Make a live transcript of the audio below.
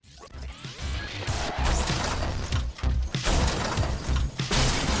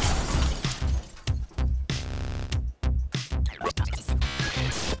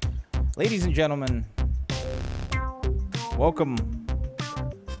Ladies and gentlemen, welcome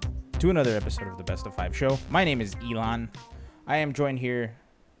to another episode of the Best of Five show. My name is Elon. I am joined here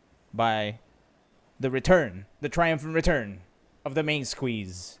by the triumphant return of the main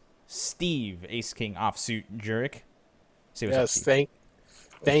squeeze, Steve, Ace King offsuit Jurek. Yes,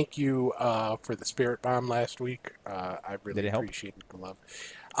 thank you for the spirit bomb last week. I really appreciated the love.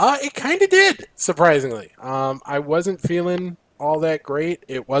 It kind of did, surprisingly. I wasn't feeling all that great.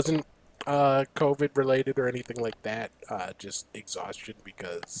 It wasn't COVID related or anything like that. Just exhaustion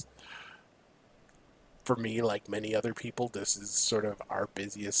because for me, like many other people, this is sort of our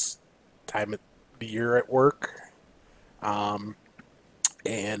busiest time of the year at work. And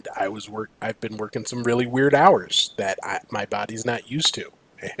I've been working some really weird hours that my body's not used to.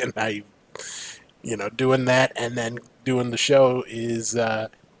 And doing that and then doing the show is,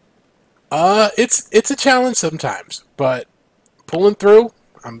 it's a challenge sometimes, but pulling through,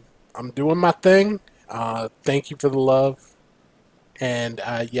 I'm doing my thing. Thank you for the love. And,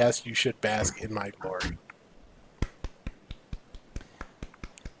 yes, you should bask in my glory.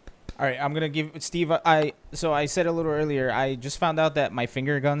 All right, I'm going to give Steve, so I said a little earlier, I just found out that my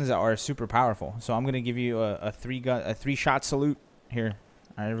finger guns are super powerful. So I'm going to give you a three-shot salute here.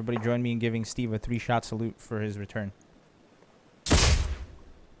 All right, everybody join me in giving Steve a 3-shot salute for his return.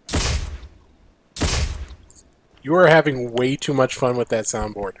 You are having way too much fun with that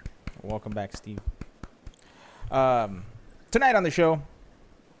soundboard. Welcome back, Steve. Tonight on the show,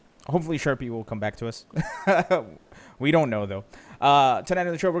 hopefully Sharpie will come back to us. We don't know, though. Tonight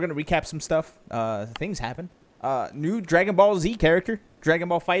on the show, we're going to recap some stuff. Things happen. New Dragon Ball Z character, Dragon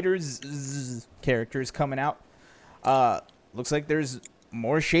Ball FighterZ character is coming out. Looks like there's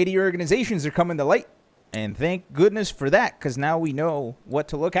more shady organizations are coming to light. And thank goodness for that, because now we know what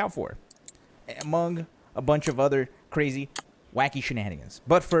to look out for. Among a bunch of other crazy, wacky shenanigans.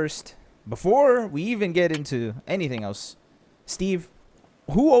 But first, before we even get into anything else, Steve,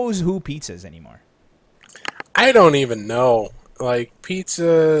 who owes who pizzas anymore? I don't even know. Like,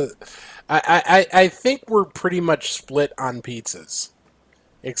 pizza... I think we're pretty much split on pizzas.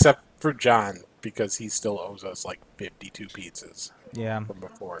 Except for John, because he still owes us, like, 52 pizzas. Yeah. From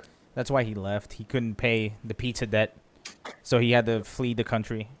before. That's why he left. He couldn't pay the pizza debt, so he had to flee the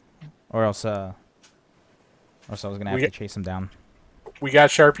country. Or else I was going to have to chase him down. We got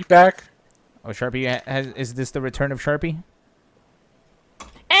Sharpie back? Oh, Sharpie, is this the return of Sharpie?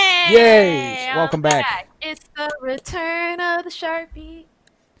 Hey! Yay! Welcome back. It's the return of the Sharpie.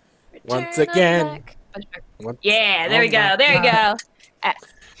 Once again. Yeah, there we go. There we go.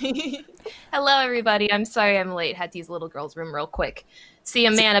 Hello, everybody. I'm sorry I'm late. Had to use little girl's room real quick. See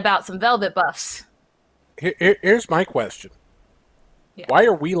a man about some velvet buffs. Here's my question. Yeah. Why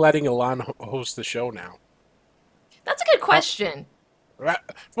are we letting Elon host the show now? That's a good question. Well,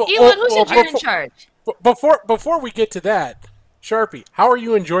 Elon, who said you're in charge? Before we get to that, Sharpie, how are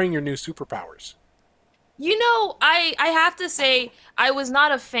you enjoying your new superpowers? You know, I have to say, I was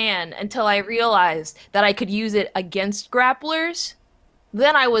not a fan until I realized that I could use it against grapplers.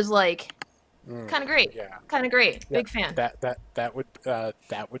 Then I was like, kind of great. Yeah. Kind of great. Yeah, Big fan. That would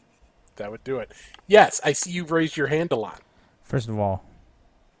do it. Yes, I see you've raised your hand, Elon. First of all,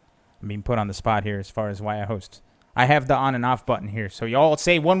 I'm being put on the spot here as far as why I host. I have the on and off button here, so y'all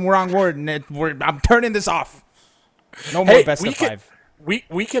say one wrong word and I'm turning this off. No more best of five.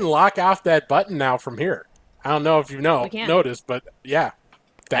 We can lock off that button now from here. I don't know if you noticed, but yeah,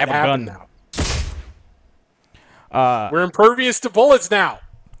 that happened now. We're impervious to bullets now.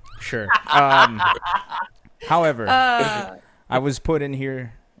 Sure. However, I was put in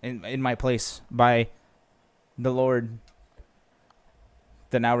here in my place by the Lord,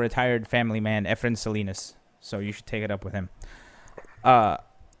 the now retired family man, Efren Salinas. So you should take it up with him. But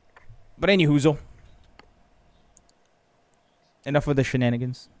any hoozle. Enough of the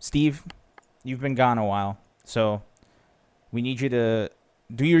shenanigans. Steve, you've been gone a while. So we need you to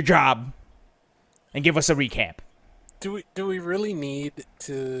do your job and give us a recap. Do we really need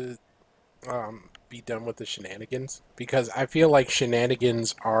to be done with the shenanigans? Because I feel like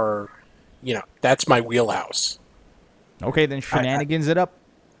shenanigans are, that's my wheelhouse. Okay, then shenanigans it up.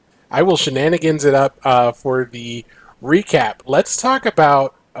 I will shenanigans it up for the recap. Let's talk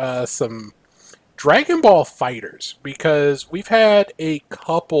about some Dragon Ball FighterZ, because we've had a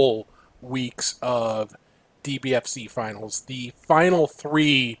couple weeks of DBFZ finals, the final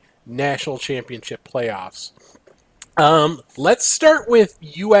 3 national championship playoffs. Let's start with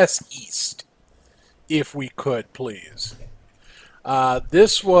US East, if we could, please.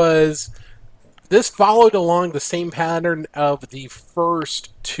 This followed along the same pattern of the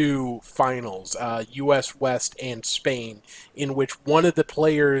first 2 finals, US West and Spain, in which one of the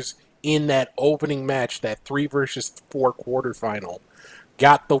players in that opening match, that 3 versus 4 quarterfinal,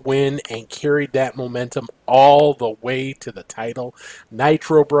 got the win and carried that momentum all the way to the title.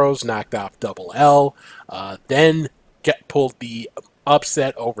 Nitro Bros knocked off Double L, then pulled the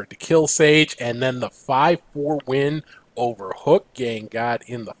upset over to Kill Sage, and then the 5-4 win over Hook Gang got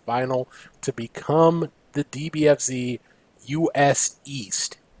in the final to become the DBFZ US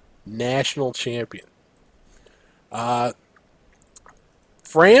East national champion.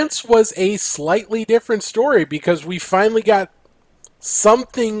 France was a slightly different story because we finally got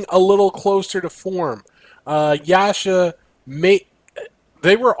something a little closer to form. Yasha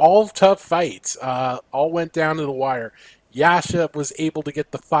they were all tough fights. All went down to the wire. Yasha was able to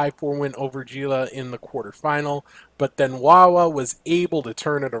get the 5-4 win over Gila in the quarterfinal, but then Wawa was able to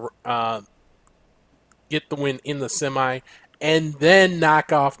turn it get the win in the semi, and then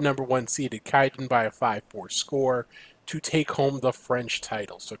knock off number 1 seeded Kaiden by a 5-4 score to take home the French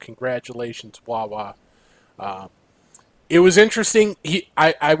title. So congratulations, Wawa. It was interesting.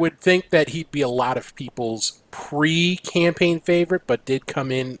 I would think that he'd be a lot of people's pre-campaign favorite, but did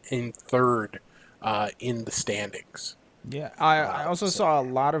come in third in the standings. Yeah, I also saw a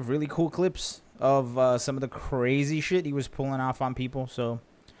lot of really cool clips of some of the crazy shit he was pulling off on people. So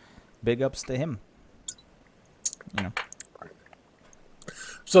big ups to him. You know.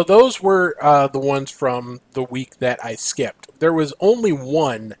 So those were the ones from the week that I skipped. There was only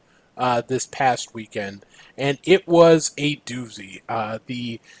one this past weekend, and it was a doozy.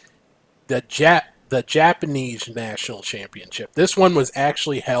 The Japanese National Championship. This one was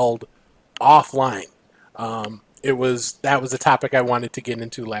actually held offline. That was a topic I wanted to get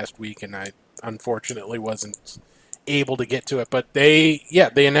into last week, and I unfortunately wasn't able to get to it. But they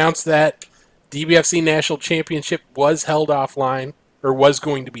announced that DBFC National Championship was held offline, or was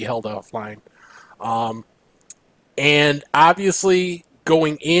going to be held offline. And obviously,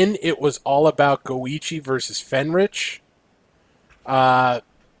 going in, it was all about Goichi versus Fenrich.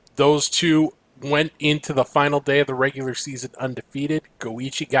 Those two went into the final day of the regular season undefeated.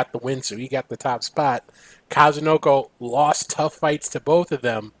 Goichi got the win, so he got the top spot. Kazunoko lost tough fights to both of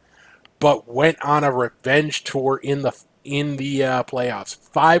them, but went on a revenge tour in the playoffs.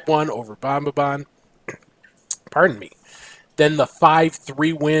 5-1 over Bambaban. Pardon me. Then the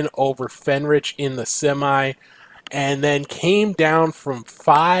 5-3 win over Fenrich in the semi, and then came down from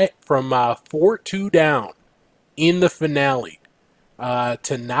 4-2 down in the finale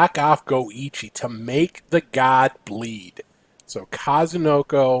to knock off Goichi to make the god bleed. So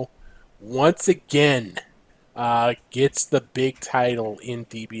Kazunoko once again gets the big title in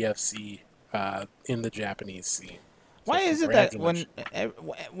DBFC in the Japanese scene. Why is it that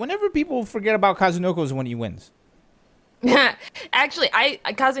whenever people forget about Kazunoko is when he wins? Actually,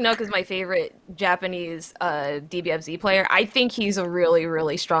 Kazunoko is my favorite Japanese DBFZ player. I think he's a really,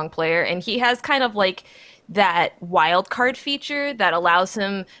 really strong player, and he has kind of like that wild card feature that allows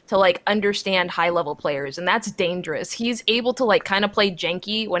him to like understand high level players, and that's dangerous. He's able to like kind of play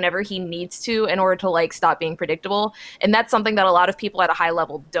janky whenever he needs to in order to like stop being predictable, and that's something that a lot of people at a high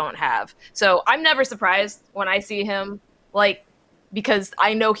level don't have. So I'm never surprised when I see him, like, because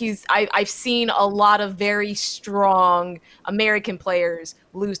I know I've seen a lot of very strong American players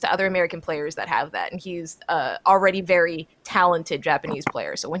lose to other American players that have that, and he's already very talented Japanese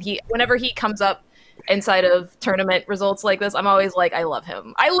player. So whenever he comes up inside of tournament results like this, I'm always like, I love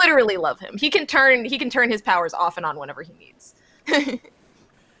him. I literally love him. He can turn his powers off and on whenever he needs.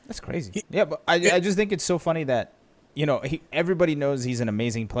 That's crazy. Yeah, but I just think it's so funny that, you know, everybody knows he's an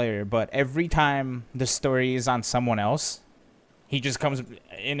amazing player, but every time the story is on someone else, he just comes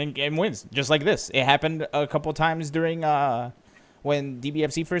in and wins, just like this. It happened a couple times during when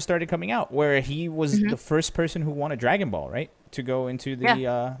DBFC first started coming out, where he was the first person who won a Dragon Ball, right, to go into the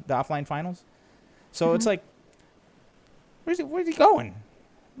offline finals. So it's like, where's he going?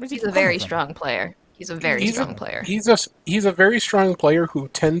 He's a very strong player. He's a very strong player. He's a very strong player who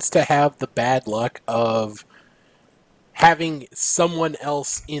tends to have the bad luck of having someone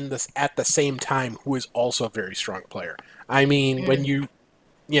else in this at the same time who is also a very strong player. I mean, when you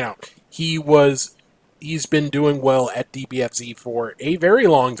know, he's been doing well at DBFZ for a very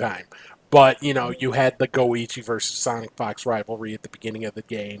long time. But, you know, you had the Goichi versus Sonic Fox rivalry at the beginning of the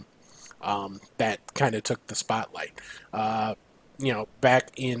game. That kind of took the spotlight. You know,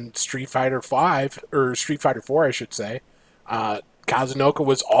 back in Street Fighter 5, or Street Fighter 4, I should say, Kazunoko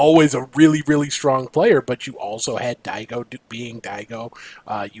was always a really, really strong player, but you also had Daigo being Daigo.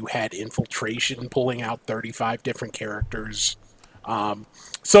 You had Infiltration pulling out 35 different characters.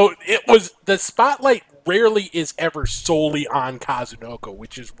 So it was, the spotlight rarely is ever solely on Kazunoko,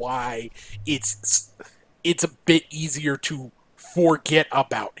 which is why it's a bit easier to forget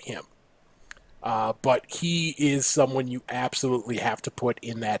about him. But he is someone you absolutely have to put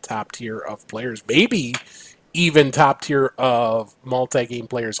in that top tier of players, maybe even top tier of multi-game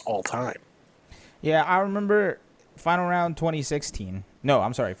players all time. Yeah, I remember Final Round 2016. No,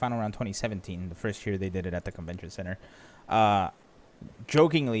 I'm sorry, Final Round 2017, the first year they did it at the convention center.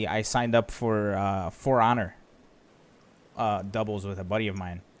 Jokingly, I signed up for Honor doubles with a buddy of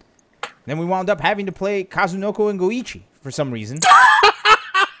mine. Then we wound up having to play Kazunoko and Goichi for some reason.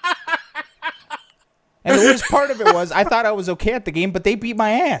 And the worst part of it was I thought I was okay at the game, but they beat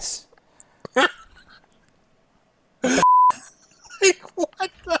my ass. Like,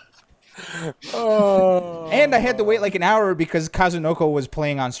 what the? Oh. And I had to wait like an hour because Kazunoko was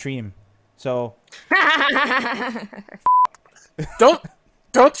playing on stream. So Don't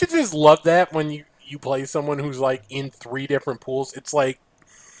you just love that when you play someone who's like in 3 different pools? It's like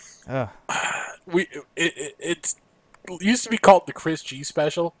it used to be called the Chris G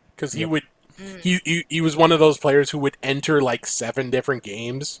special because he would he was one of those players who would enter like 7 different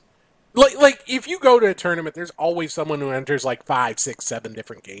games. Like if you go to a tournament, there's always someone who enters like 5, 6, 7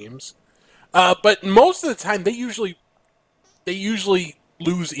 different games. But most of the time, they usually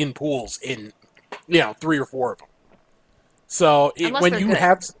lose in pools in 3 or 4 of them. So when you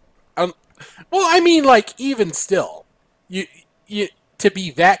have, well, I mean, like even still, you to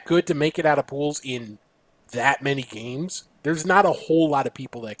be that good to make it out of pools in that many games, there's not a whole lot of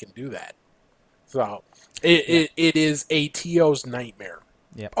people that can do that. So it is a TO's nightmare.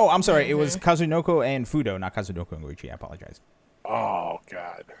 Yeah. Oh, I'm sorry. It was Kazunoko and Fudo, not Kazunoko and Goichi. I apologize. Oh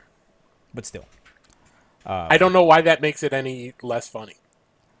God. But still, I don't know why that makes it any less funny.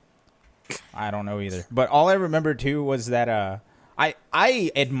 I don't know either. But all I remember too was that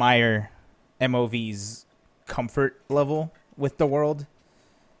I admire MOV's comfort level with the world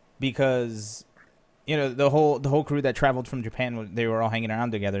because the whole crew that traveled from Japan, they were all hanging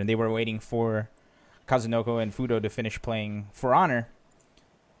around together and they were waiting for Kazunoko and Fudo to finish playing For Honor,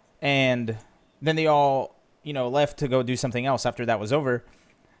 and then they all left to go do something else after that was over.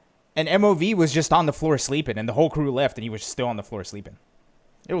 And MOV was just on the floor sleeping, and the whole crew left, and he was still on the floor sleeping.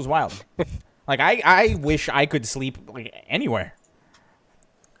 It was wild. Like, I wish I could sleep like anywhere.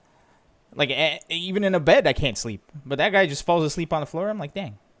 Like, even in a bed, I can't sleep. But that guy just falls asleep on the floor. I'm like,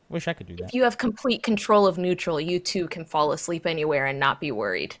 dang, wish I could do that. If you have complete control of neutral, you too can fall asleep anywhere and not be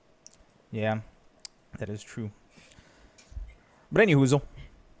worried. Yeah, that is true. But anywhoozle.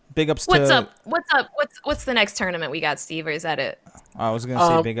 Big ups to... What's up? What's the next tournament we got, Steve, or is that it? I was going to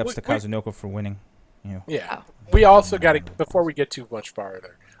say big ups to Kazunoko for winning. Yeah. We also got to, before we get too much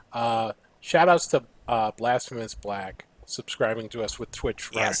farther, shout outs to Blasphemous Black subscribing to us with Twitch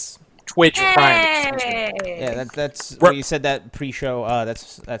Prime. Yes. Twitch Hey! Prime. Yeah, that's well, you said that pre-show.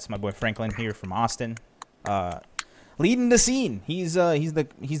 That's my boy Franklin here from Austin, leading the scene. He's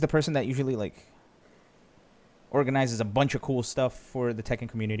the person that usually like organizes a bunch of cool stuff for the Tekken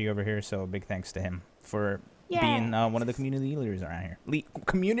community over here. So big thanks to him for being one of the community leaders around here.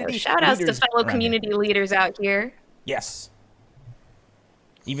 Shout outs to fellow community leaders out here. Yes.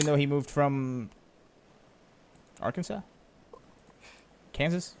 Even though he moved from Arkansas,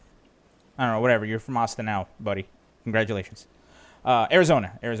 Kansas. I don't know, whatever. You're from Austin now, buddy. Congratulations.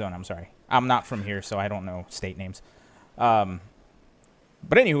 Arizona. I'm sorry. I'm not from here, so I don't know state names. But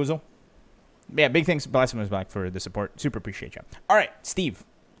anywhoozle. Yeah, big thanks to Blasphemous Black for the support. Super appreciate you. All right, Steve.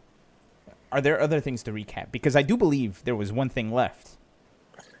 Are there other things to recap? Because I do believe there was one thing left.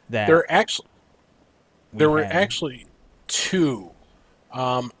 That there were actually 2.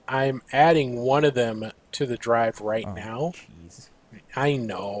 I'm adding one of them to the drive right now. Geez. I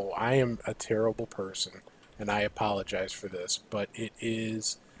know I am a terrible person, and I apologize for this, but it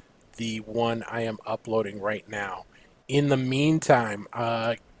is the one I am uploading right now. In the meantime,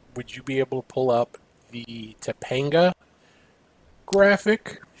 would you be able to pull up the Topanga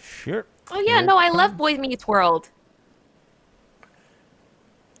graphic? Sure. Oh yeah, no, I love Boy Meets World.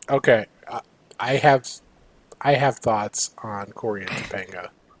 Okay, I have thoughts on Corey and Topanga,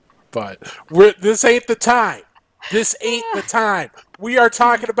 but this ain't the time. This ain't the time. We are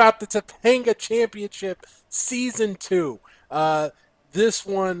talking about the Topanga Championship Season 2. This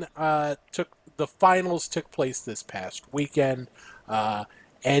one the finals took place this past weekend,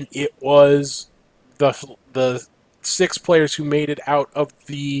 and it was the 6 players who made it out of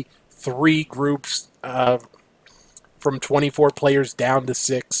the 3 groups from 24 players down to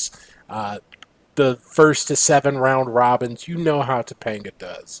 6. The first to 7 round robins. You know how Topanga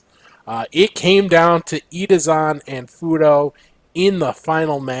does. It came down to Itazan and Fudo in the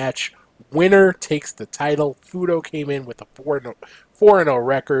final match. Winner takes the title. Fudo came in with a 4-0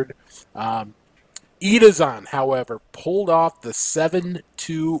 record. Itazan, however, pulled off the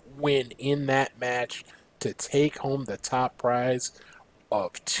 7-2 win in that match to take home the top prize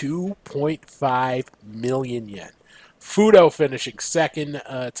of 2.5 million yen. Fudo finishing second,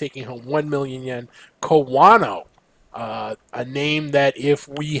 taking home 1 million yen. Kawano, a name that if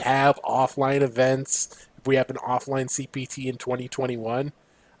we have offline events, if we have an offline CPT in 2021,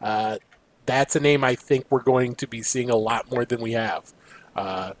 that's a name I think we're going to be seeing a lot more than we have.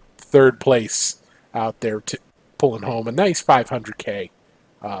 Third place out there pulling home a nice 500K,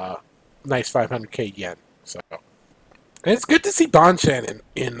 nice 500K yen. So and it's good to see Bonchan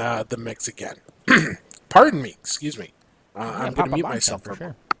in the mix again. Pardon me, excuse me. I'm going to mute myself for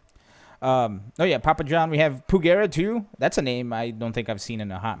sure. Papa John. We have Pugera too. That's a name I don't think I've seen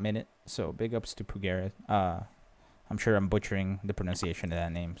in a hot minute. So big ups to Pugera. I'm sure I'm butchering the pronunciation of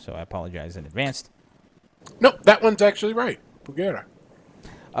that name, so I apologize in advance. Nope, that one's actually right. Pugera.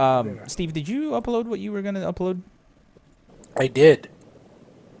 Steve, did you upload what you were going to upload? I did.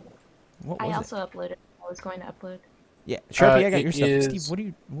 I also uploaded. I was going to upload. Yeah, Sharpie, I got your stuff.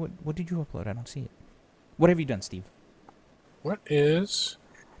 Steve, what did you upload? I don't see it. What have you done, Steve? What is...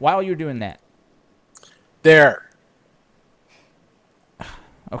 While you're doing that. There.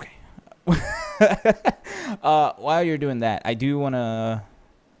 Okay. While you're doing that, I do want to...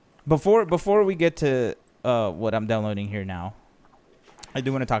 Before we get to what I'm downloading here now, I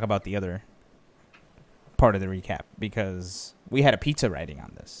do want to talk about the other part of the recap, because we had a pizza writing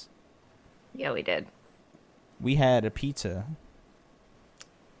on this. Yeah, we did. We had a pizza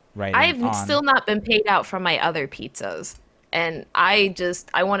writing I've still not been paid out from my other pizzas. And I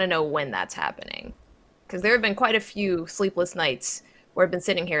want to know when that's happening. Because there have been quite a few sleepless nights where I've been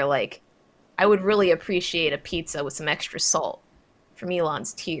sitting here like, I would really appreciate a pizza with some extra salt from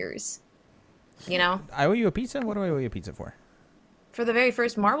Elon's tears. You know? I owe you a pizza? What do I owe you a pizza for? For the very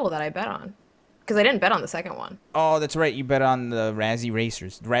first marble that I bet on. Because I didn't bet on the second one. Oh, that's right. You bet on the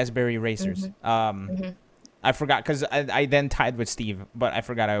Raspberry Racers. Mm-hmm. I forgot, because I then tied with Steve, but I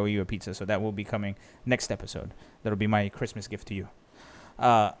forgot I owe you a pizza, so that will be coming next episode. That'll be my Christmas gift to you.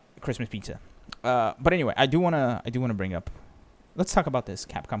 Christmas pizza. But anyway, I do wanna bring up. Let's talk about this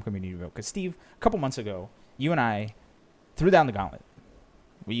Capcom community vote, because Steve, a couple months ago, you and I threw down the gauntlet.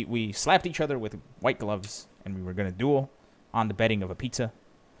 We slapped each other with white gloves, and we were gonna duel on the betting of a pizza.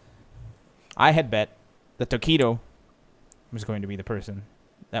 I had bet that Tokido was going to be the person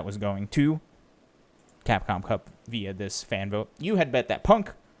that was going to Capcom Cup via this fan vote. You had bet that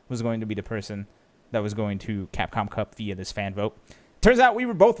Punk was going to be the person that was going to Capcom Cup via this fan vote. Turns out we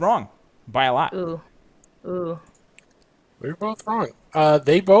were both wrong by a lot. Ooh. We were both wrong.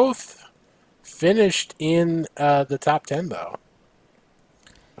 They both finished in the top 10, though.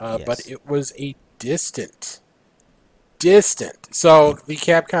 Yes. But it was a distant. So the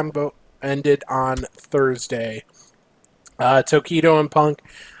Capcom vote ended on Thursday. Tokido and Punk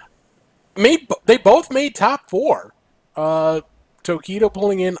they both made top 4. Tokido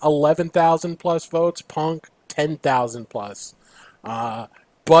pulling in 11,000 plus votes, Punk 10,000 plus.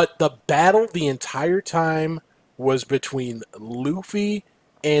 But the battle the entire time was between Luffy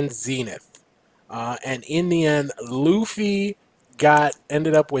and Zenith. And in the end, Luffy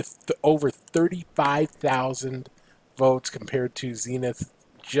ended up with over 35,000 votes compared to Zenith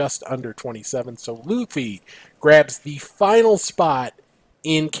just under 27. So Luffy grabs the final spot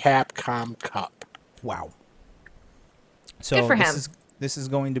in Capcom Cup. Wow. So good for him. This is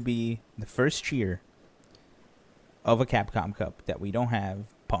going to be the first year of a Capcom Cup that we don't have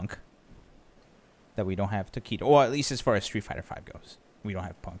Punk, that we don't have Tokido, or at least as far as Street Fighter V goes, we don't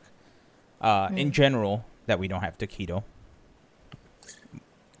have Punk. In general, that we don't have Tokido.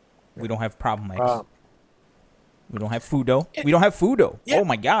 We don't have Problem X. We don't have Fudo. We don't have Fudo. Yeah. Oh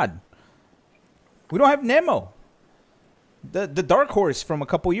my God. We don't have Nemo. The dark horse from a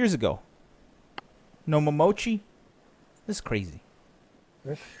couple years ago. No Momochi. This is crazy.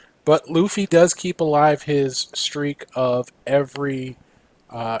 But Luffy does keep alive his streak of every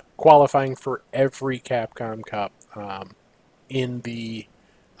qualifying for every Capcom Cup in the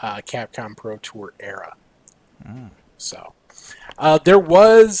Capcom Pro Tour era. So there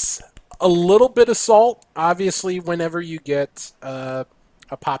was a little bit of salt. Obviously, whenever you get a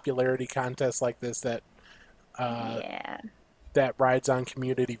popularity contest like this that rides on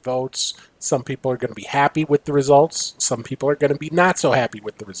community votes, some people are going to be happy with the results. Some people are going to be not so happy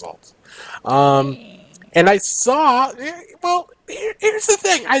with the results. And I saw, well, here's the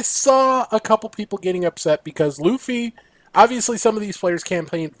thing. I saw a couple people getting upset because Luffy, obviously some of these players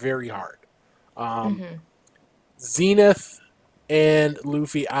campaigned very hard. Zenith and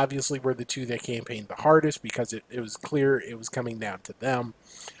Luffy obviously were the two that campaigned the hardest because it was clear it was coming down to them.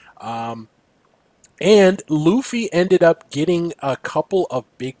 And Luffy ended up getting a couple of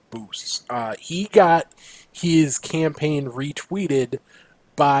big boosts. He got his campaign retweeted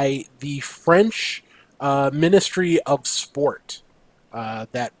by the French Ministry of Sport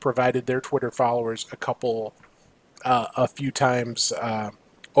that provided their Twitter followers a few times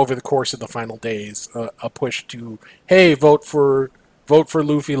over the course of the final days, a push to, hey, vote for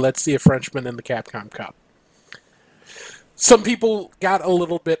Luffy. Let's see a Frenchman in the Capcom Cup. Some people got a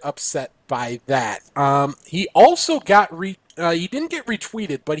little bit upset by that. He also got he didn't get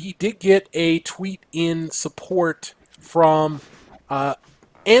retweeted, but he did get a tweet in support from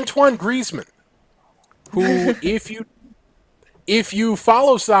Antoine Griezmann, who, if you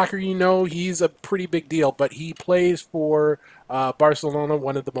follow soccer, you know he's a pretty big deal. But he plays for Barcelona,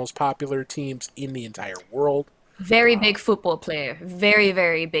 one of the most popular teams in the entire world. Very big football player. Very,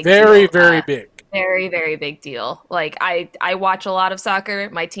 very big. Very, deal. very big. Very, very big deal. Like, I watch a lot of soccer.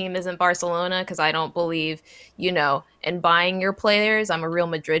 My team isn't Barcelona because I don't believe, in buying your players. I'm a Real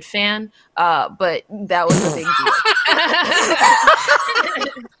Madrid fan. But that was a big deal.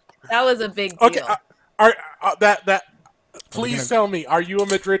 That was a big deal. Okay, please tell me, are you a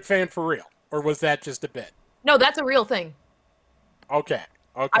Madrid fan for real? Or was that just a bit? No, that's a real thing. Okay.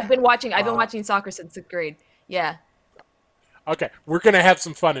 I've been watching soccer since 6th grade. Yeah. Okay, we're going to have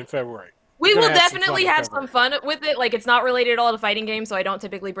some fun in February. We will definitely have some fun with it. Like, it's not related at all to fighting games, so I don't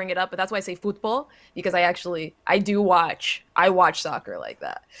typically bring it up, but that's why I say football, because I watch soccer like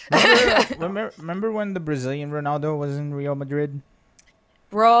that. Remember when the Brazilian Ronaldo was in Real Madrid?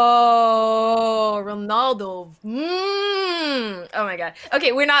 Bro, Ronaldo. Oh my god.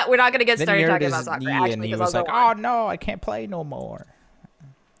 Okay, we're not gonna get started talking about soccer. Actually, and he was like, "Oh no, I can't play no more."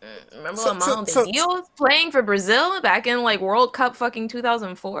 Remember Ronaldo was playing for Brazil back in like World Cup fucking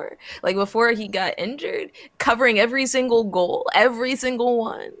 2004, like before he got injured, covering every single goal, every single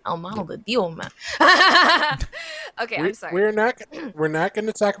one. Ronaldo, man. Okay, I'm sorry. We're not going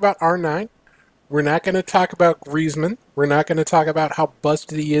to talk about R9. We're not going to talk about Griezmann. We're not going to talk about how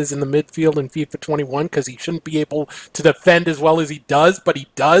busted he is in the midfield in FIFA 21 because he shouldn't be able to defend as well as he does, but he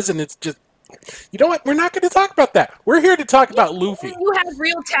does, and it's just. You know what? We're not going to talk about that. We're here to talk about Luffy. You have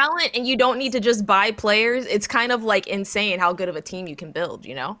real talent, and you don't need to just buy players. It's kind of like insane how good of a team you can build.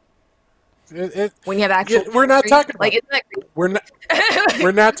 When you have actual. We're not talking about. Like, isn't that crazy?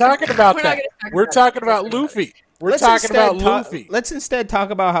 We're not talking about that. We're talking about Luffy. Luffy. Let's instead talk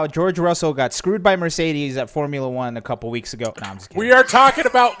about how George Russell got screwed by Mercedes at Formula One a couple weeks ago. No, I'm just kidding. We are talking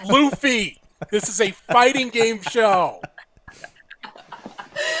about Luffy. This is a fighting game show.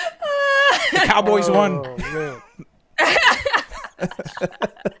 The Cowboys won.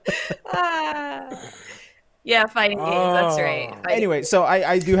 Yeah, fighting game. That's right. Anyway, so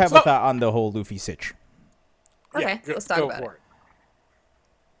I do have a thought on the whole Luffy sitch. Okay, let's talk about it.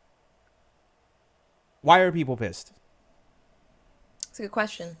 Why are people pissed? It's a good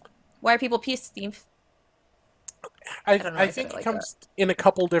question. Why are people pissed, Steve? I think it comes in a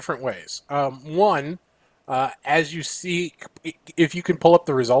couple different ways. One, as you see, if you can pull up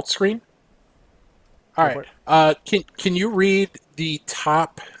the results screen. All right. Can you read the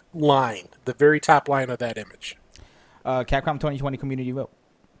top line, the very top line of that image? Capcom 2020 community vote.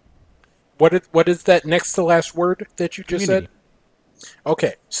 What is that next to last word that you just said?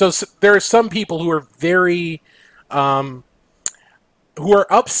 Okay, so there are some people who are very, who are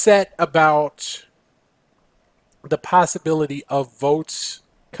upset about the possibility of votes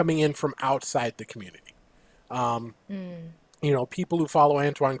coming in from outside the community. People who follow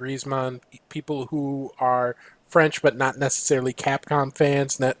Antoine Griezmann, people who are French but not necessarily Capcom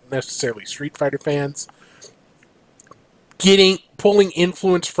fans, not necessarily Street Fighter fans, pulling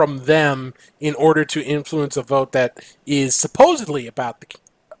influence from them in order to influence a vote that is supposedly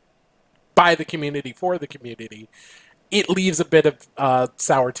by the community for the community. It leaves a bit of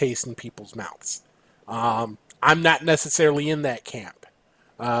sour taste in people's mouths. I'm not necessarily in that camp,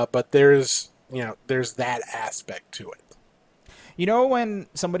 but there's that aspect to it. When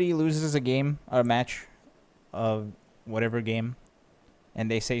somebody loses a match of whatever game, and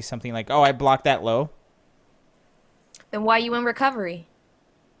they say something like, "Oh, I blocked that low." Then why are you in recovery?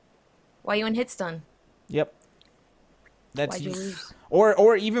 Why are you in hit stun? Yep. Why'd you lose?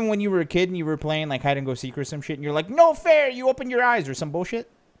 Or even when you were a kid and you were playing like hide and go seek or some shit, and you're like, "No fair!" You open your eyes or some bullshit.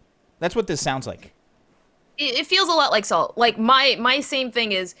 That's what this sounds like. It feels a lot like Salt. Like my same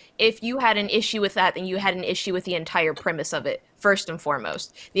thing is, if you had an issue with that, then you had an issue with the entire premise of it. First and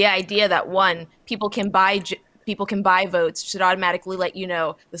foremost, the idea that people can buy votes should automatically let you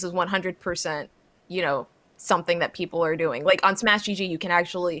know this is 100%, something that people are doing. Like on Smash GG, you can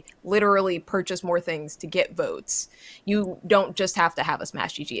actually literally purchase more things to get votes. You don't just have to have a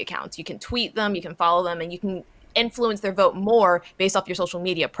Smash GG account. You can tweet them, you can follow them, and you can influence their vote more based off your social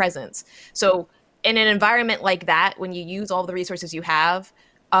media presence. So in an environment like that, when you use all the resources you have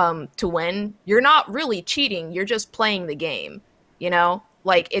to win, you're not really cheating. You're just playing the game, you know?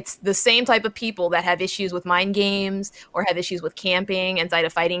 Like, it's the same type of people that have issues with mind games or have issues with camping inside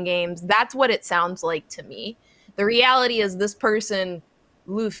of fighting games. That's what it sounds like to me. The reality is this person,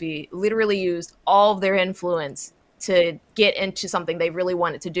 Luffy, literally used all of their influence to get into something they really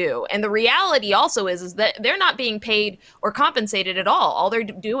wanted to do. And the reality also is that they're not being paid or compensated at all. All they're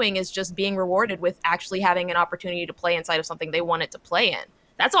doing is just being rewarded with actually having an opportunity to play inside of something they wanted to play in.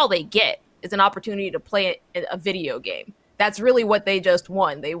 That's all they get, is an opportunity to play a video game. That's really what they just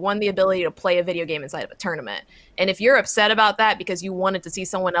won. They won the ability to play a video game inside of a tournament. And if you're upset about that because you wanted to see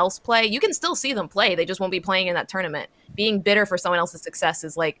someone else play, you can still see them play. They just won't be playing in that tournament. Being bitter for someone else's success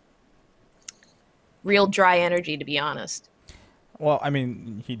is like real dry energy, to be honest. Well, I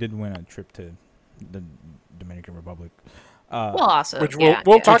mean, he did win a trip to the Dominican Republic. Well, also, Which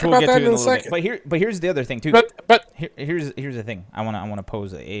we'll talk about that in a second. But here's the other thing too. But here's the thing. I want to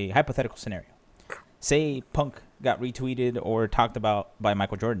pose a hypothetical scenario. Say Punk got retweeted or talked about by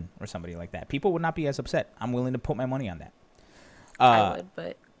Michael Jordan or somebody like that. People would not be as upset. I'm willing to put my money on that. I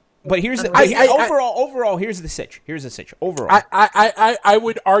would, but here's the overall. Here's the sitch. Overall, I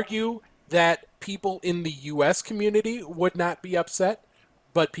would argue that people in the U.S. community would not be upset,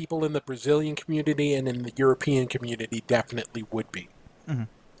 but people in the Brazilian community and in the European community definitely would be.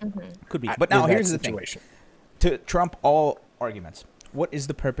 Mm-hmm. Mm-hmm. Could be. But now here's the thing. To trump all arguments, what is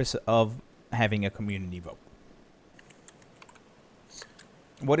the purpose of having a community vote?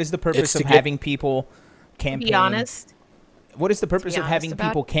 What is the purpose of having people campaign? To be honest. What is the purpose of having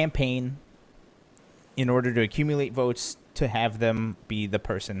people campaign in order to accumulate votes to have them be the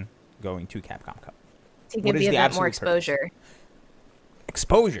person going to Capcom Cup? To give the event more exposure.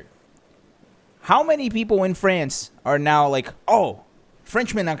 Exposure. How many people in France are now like, oh,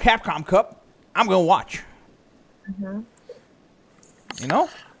 Frenchman on Capcom Cup, I'm going to watch? Mm-hmm. You know?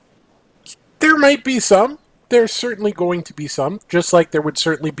 There might be some. There's certainly going to be some. Just like there would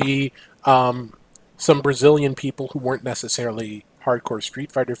certainly be some Brazilian people who weren't necessarily hardcore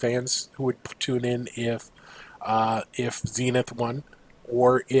Street Fighter fans who would tune in if Zenith won,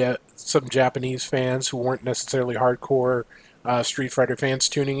 or if some Japanese fans who weren't necessarily hardcore Street Fighter fans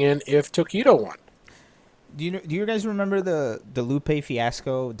tuning in if Tokido won. Do you guys remember the Lupe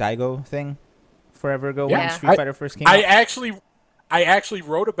Fiasco Daigo thing forever ago when Street Fighter first came out? I actually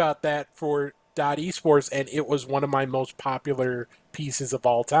wrote about that for .esports, and it was one of my most popular pieces of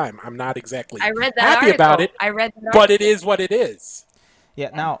all time. I'm not exactly happy about it, but it is what it is.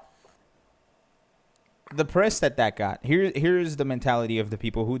 Yeah, now, the press that got, here's the mentality of the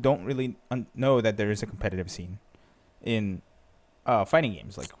people who don't really know that there is a competitive scene in fighting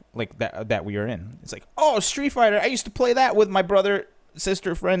games like that we are in. It's like, oh, Street Fighter, I used to play that with my brother,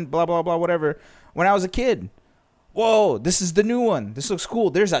 sister, friend, blah, blah, blah, whatever, when I was a kid. Whoa, this is the new one. This looks cool.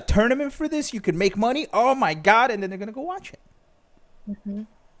 There's a tournament for this. You could make money. Oh, my God. And then they're going to go watch it. Mm-hmm.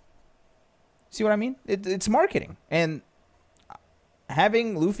 See what I mean? It's marketing. And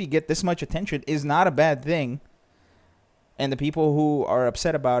having Luffy get this much attention is not a bad thing. And the people who are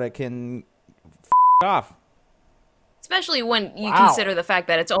upset about it can off. Especially when you consider the fact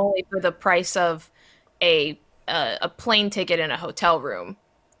that it's only for the price of a plane ticket in a hotel room.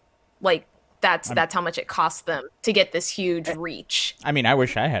 Like, that's how much it costs them to get this huge reach. I mean, I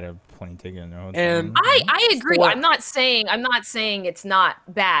wish I had a plane ticket in the hotel. And I agree. I'm not saying it's not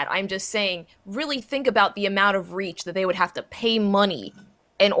bad. I'm just saying really think about the amount of reach that they would have to pay money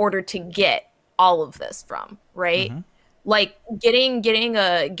in order to get all of this from, right? Mm-hmm. Like getting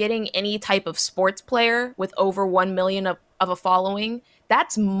any type of sports player with over 1 million of a following,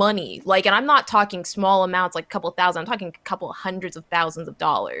 that's money. Like, and I'm not talking small amounts, like a couple thousand. I'm talking a couple hundreds of thousands of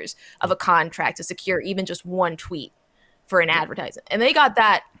dollars of a contract to secure even just one tweet for an advertisement. And they got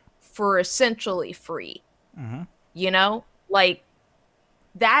that for essentially free. Mm-hmm. You know, like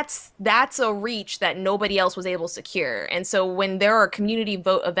that's a reach that nobody else was able to secure. And so when there are community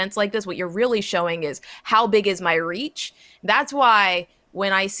vote events like this, what you're really showing is how big is my reach. That's why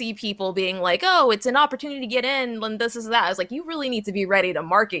when I see people being like, oh, it's an opportunity to get in, and this is that, I was like, you really need to be ready to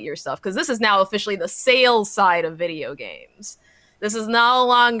market yourself, because this is now officially the sales side of video games. This is no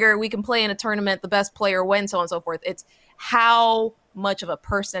longer, we can play in a tournament, the best player wins, so on and so forth. It's how much of a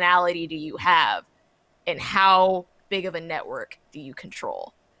personality do you have, and how big of a network do you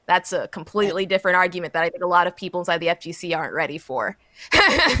control? That's a completely different argument that I think a lot of people inside the FGC aren't ready for.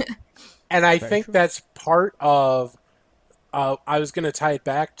 And I Very think true. that's part of. I was going to tie it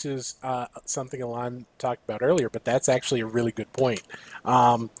back to something Alon talked about earlier, but that's actually a really good point.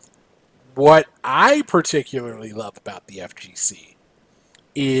 Um, what I particularly love about the FGC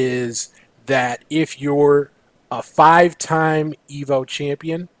is that if you're a 5-time Evo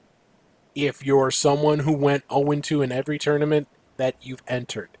champion, if you're someone who went 0-2 in every tournament that you've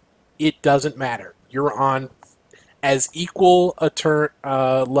entered, it doesn't matter. You're on as equal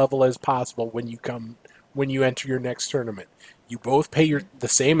a level as possible when you enter your next tournament. You both pay the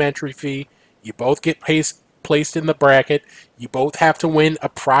same entry fee. You both get placed in the bracket. You both have to win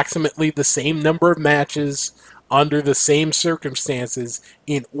approximately the same number of matches under the same circumstances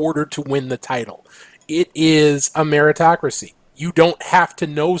in order to win the title. It is a meritocracy. You don't have to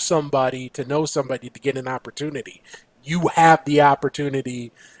know somebody to get an opportunity. You have the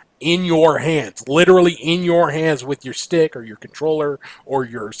opportunity in your hands, literally in your hands with your stick or your controller or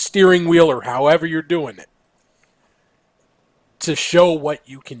your steering wheel or however you're doing it, to show what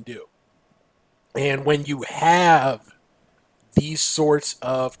you can do. And when you have these sorts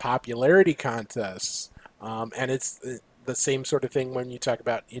of popularity contests, and it's the same sort of thing when you talk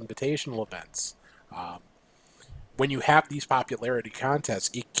about invitational events, when you have these popularity contests,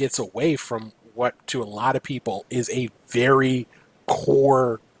 it gets away from what to a lot of people is a very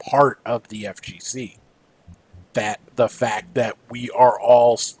core part of the FGC. That the fact that we are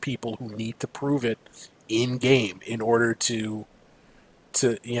all people who need to prove it in game in order to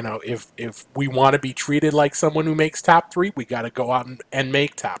if we want to be treated like someone who makes top 3, we got to go out and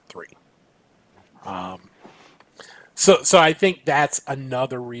make top 3. So I think that's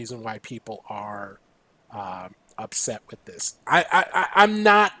another reason why people are upset with this. I'm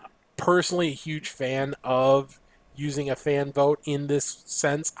not personally a huge fan of using a fan vote in this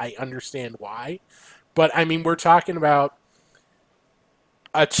sense. I understand why. But, I mean, we're talking about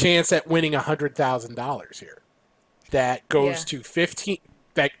a chance at winning $100,000 here. That goes to 15.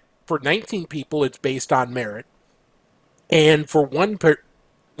 That for 19 people, it's based on merit. And for one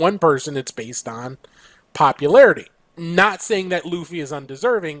person, it's based on popularity. Not saying that Luffy is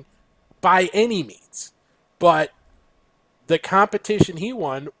undeserving by any means. But the competition he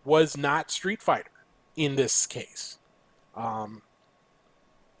won was not Street Fighter in this case.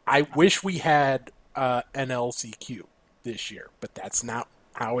 I wish we had an LCQ this year, but that's not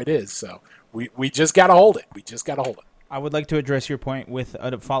how it is. So we just got to hold it. We just got to hold it. I would like to address your point with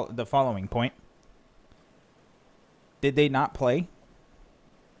the following point. Did they not play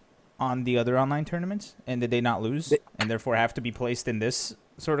on the other online tournaments? And did they not lose? And therefore have to be placed in this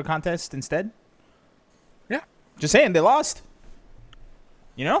sort of contest instead? Yeah. Just saying, they lost.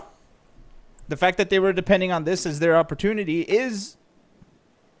 You know? The fact that they were depending on this as their opportunity is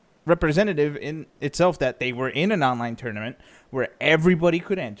representative in itself, that they were in an online tournament where everybody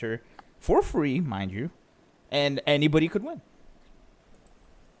could enter for free, mind you, and anybody could win.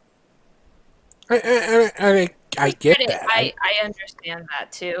 I get that. I understand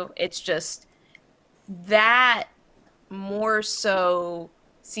that too. It's just that more so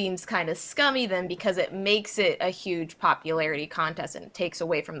seems kind of scummy then, because it makes it a huge popularity contest and it takes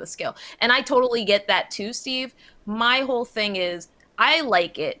away from the skill. And I totally get that too, Steve. My whole thing is I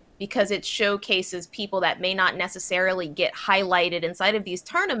like it because it showcases people that may not necessarily get highlighted inside of these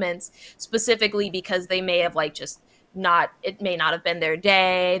tournaments, specifically because they may have it may not have been their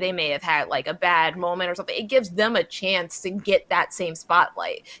day. They may have had like a bad moment or something. It gives them a chance to get that same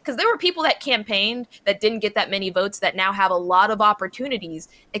spotlight. Because there were people that campaigned that didn't get that many votes that now have a lot of opportunities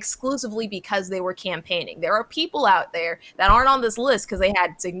exclusively because they were campaigning. There are people out there that aren't on this list because they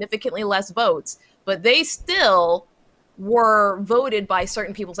had significantly less votes, but they still were voted by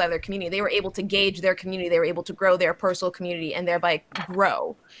certain people inside their community. They were able to gauge their community. They were able to grow their personal community and thereby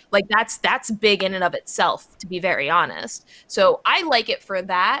grow. Like that's big in and of itself, to be very honest. So I like it for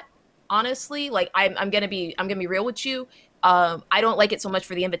that. Honestly, like I'm gonna be real with you. I don't like it so much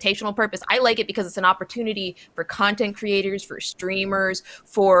for the invitational purpose. I like it because it's an opportunity for content creators, for streamers,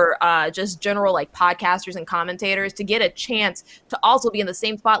 for just general like podcasters and commentators to get a chance to also be in the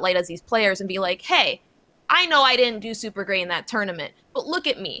same spotlight as these players and be like, hey, I know I didn't do super great in that tournament, but look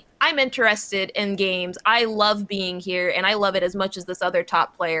at me. I'm interested in games. I love being here, and I love it as much as this other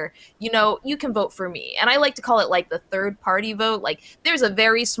top player. You know, you can vote for me. And I like to call it like the third-party vote. Like, there's a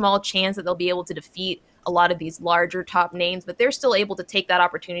very small chance that they'll be able to defeat a lot of these larger top names, but they're still able to take that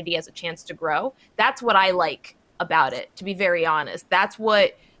opportunity as a chance to grow. That's what I like about it, to be very honest. That's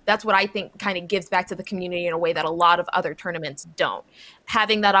what I think kind of gives back to the community in a way that a lot of other tournaments don't.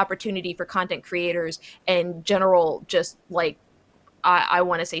 Having that opportunity for content creators and general, just like, I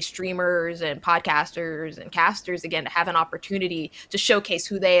want to say streamers and podcasters and casters, again, to have an opportunity to showcase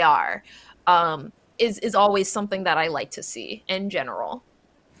who they are. is always something that I like to see in general.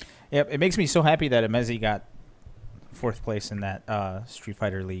 Yep, it makes me so happy that Amezi got 4th place in that Street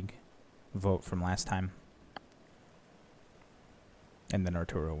Fighter League vote from last time. And then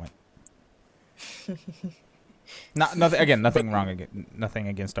Arturo went. Nothing wrong, nothing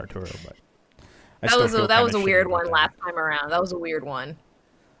against Arturo, but that was a weird one last time around. That was a weird one.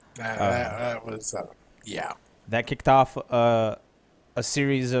 That was yeah. That kicked off a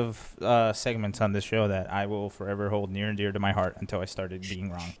series of segments on this show that I will forever hold near and dear to my heart until I started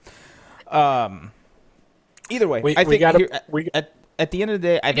being wrong. Either way, I think at the end of the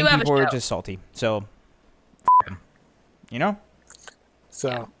day, I think people are just salty. So, you know.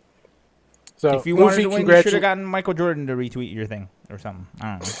 So if you wanted to win, you should have gotten Michael Jordan to retweet your thing or something.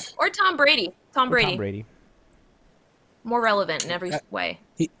 I don't know. Or Tom Brady. Tom Brady. More relevant in every way.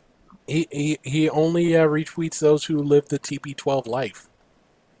 He only retweets those who live the TP12 life,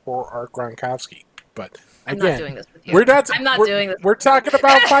 or Art Gronkowski. But I'm again, not doing this with you. I'm not doing this. We're talking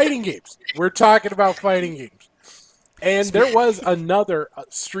about fighting games. And there was another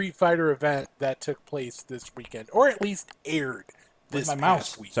Street Fighter event that took place this weekend, or at least aired this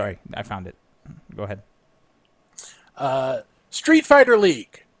past week. Sorry, I found it. Go ahead. Street Fighter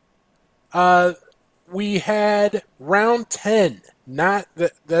League. We had round 10.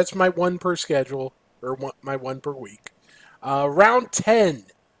 That's my one per schedule, or my one per week. Round 10,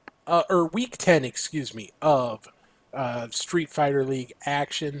 or week 10, excuse me, of Street Fighter League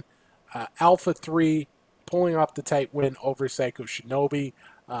action. Alpha 3 pulling off the tight win over Psycho Shinobi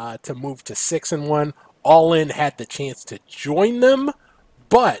to move to 6-1. All In had the chance to join them,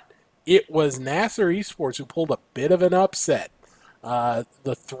 but it was Nasser Esports who pulled a bit of an upset. The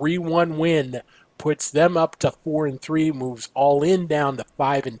 3-1 win puts them up to 4-3, moves All In down to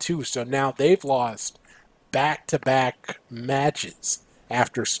 5-2. So now they've lost back-to-back matches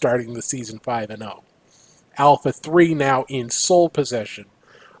after starting the season 5-0. Alpha 3 now in sole possession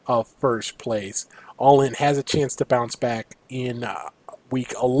of first place. All In has a chance to bounce back in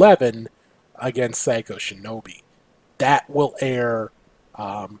week 11 against Psycho Shinobi. That will air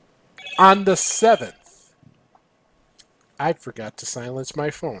on the 7th. I forgot to silence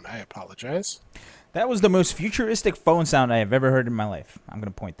my phone. I apologize. That was the most futuristic phone sound I have ever heard in my life. I'm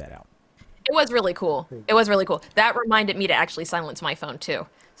going to point that out. It was really cool. That reminded me to actually silence my phone, too.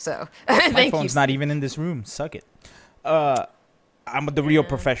 So, thank my you. phone's not even in this room. Suck it. I'm the real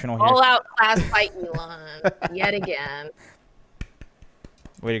professional here. All out class fight, Elon. Yet again.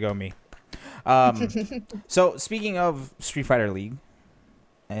 Way to go, me. So, speaking of Street Fighter League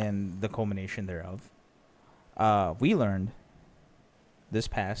and the culmination thereof, we learned this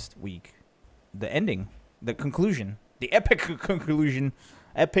past week the ending, the conclusion, the epic conclusion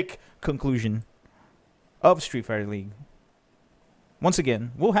of Street Fighter League. Once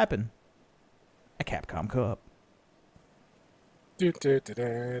again, will happen at Capcom Cup. I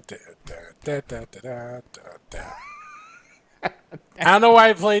don't know why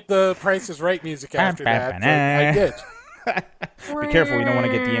I played the Price is Right music after that, but I did. Be careful, you don't want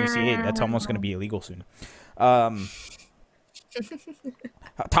to get DMCA'd. That's almost going to be illegal soon.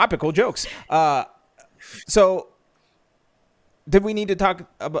 Topical jokes. So, did we need to talk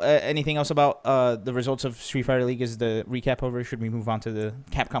about anything else about the results of Street Fighter League? Is the recap over? Should we move on to the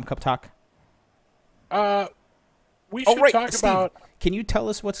Capcom Cup talk? We should talk Steve, about. Can you tell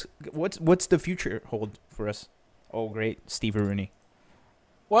us what's the future hold for us? Oh, great, Steve Rooney.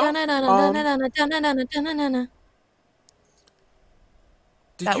 Well, did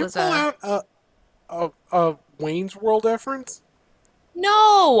That you was, pull out a Wayne's World reference? No!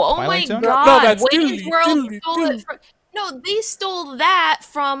 Oh Twilight my Zone? god! No, that's Wayne's Dooley, World Dooley, stole Dooley. it from. No, they stole that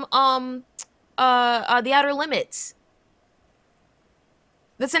from the Outer Limits.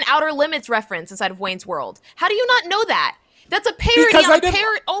 That's an Outer Limits reference inside of Wayne's World. How do you not know that? That's a parody Because on I a didn't-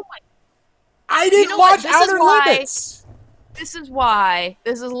 parody. Oh my! I didn't know what? watch This is Outer why- Limits. This is why.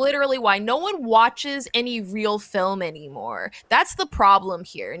 This is literally why no one watches any real film anymore. That's the problem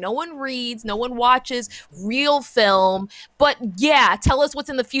here. No one reads, no one watches real film. But yeah, tell us what's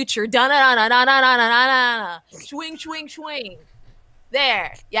in the future. Da-na-na-na-na-na-na-na-na. Swing, swing, swing.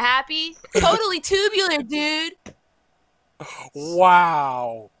 There. You happy? Totally tubular, dude.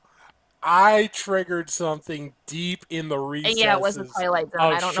 Wow. I triggered something deep in the recesses. And yeah, it wasn't Twilight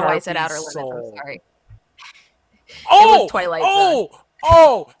Zone. of I don't know why I said Sharpie's Outer Limits. soul. I'm sorry. Oh, Twilight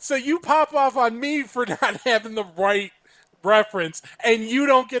oh, so you pop off on me for not having the right reference, and you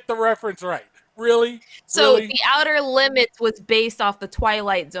don't get the reference right. Really? So Really? the Outer Limits was based off the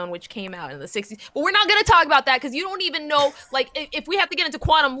Twilight Zone, which came out in the 60s. But we're not going to talk about that because you don't even know. Like, if we have to get into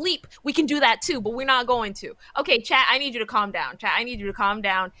Quantum Leap, we can do that too, but we're not going to. Okay, chat, I need you to calm down. Chat, I need you to calm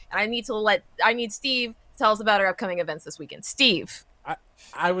down. And I need Steve to tell us about our upcoming events this weekend. Steve.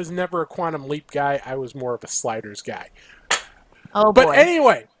 I was never a Quantum Leap guy. I was more of a Sliders guy. Oh, boy. But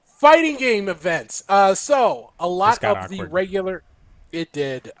anyway, fighting game events. So a lot of the awkward. regular. It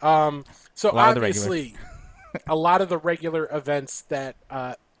did. So A lot of the obviously, a lot of the regular events that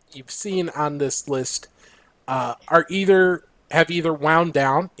you've seen on this list have either wound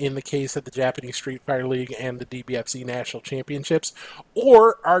down in the case of the Japanese Street Fighter League and the DBFZ National Championships,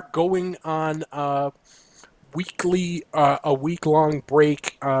 or are going on a week-long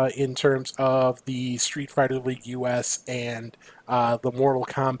break in terms of the Street Fighter League US and the Mortal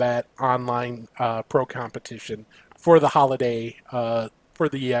Kombat Online Pro competition for the holiday, for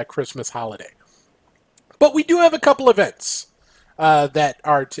the Christmas holiday. But we do have a couple events that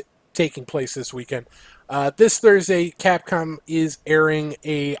are taking place this weekend. This Thursday, Capcom is airing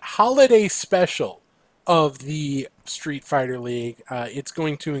a holiday special of the Street Fighter League. It's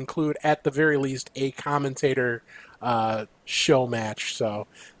going to include, at the very least, a commentator show match. So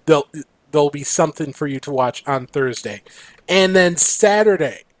there'll be something for you to watch on Thursday. And then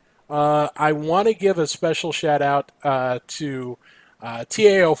Saturday, I want to give a special shout out to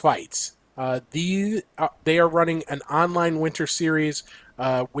TAO Fights. They are running an online winter series,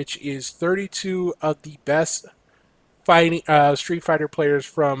 which is 32 of the best fighting Street Fighter players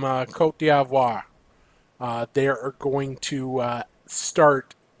from Côte d'Ivoire. They are going to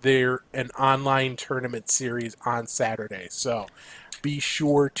start an online tournament series on Saturday. So be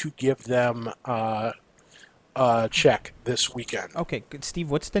sure to give them a check this weekend. Okay, good.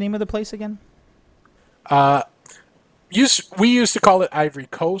 Steve, what's the name of the place again? We used to call it Ivory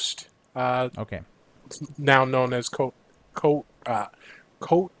Coast. Okay. Now known as Côte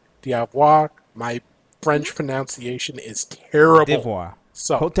d'Ivoire. My French pronunciation is terrible. d'Ivoire.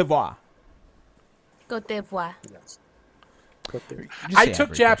 So, Côte d'Ivoire. Côte d'Ivoire. yes. Côte d'Ivoire. Just I say took Ivory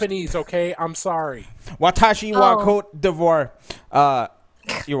Coast. Japanese, okay? I'm sorry. Watashi wa Oh. Côte d'Ivoire.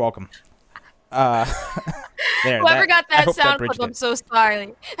 You're welcome. There. Whoever got I that hope sound bridged clip, I'm it. so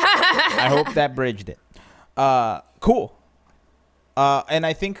sorry. I hope that bridged it. Cool. And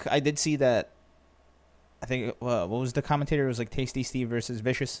I think I did see that. I think what was the commentator? It was like Tasty Steve versus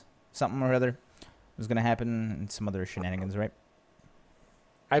Vicious, something or other. It was gonna happen, and some other shenanigans, right?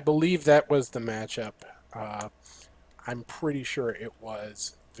 I believe that was the matchup. I'm pretty sure it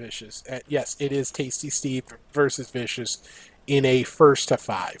was Vicious. Yes, it is Tasty Steve versus Vicious in a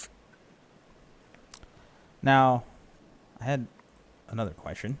 1-to-5. Now, I had another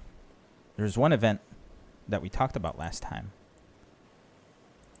question. There's one event that we talked about last time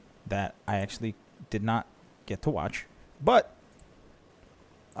that I actually did not get to watch, but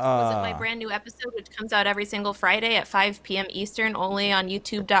Was it my brand new episode, which comes out every single Friday at 5 p.m. Eastern, only on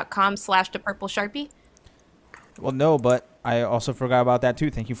youtube.com/thepurplesharpie? well, no, but I also forgot about that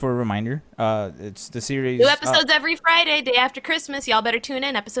too. Thank you for a reminder. It's the series. New episodes every Friday, day after Christmas. Y'all better tune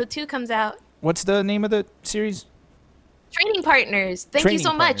in. Episode 2 comes out. What's the name of the series? Training Partners. Thank you Training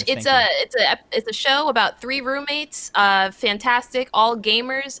so much. Partners, It's a show about 3 roommates, fantastic, all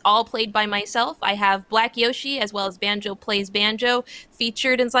gamers, all played by myself. I have Black Yoshi as well as Banjo Plays Banjo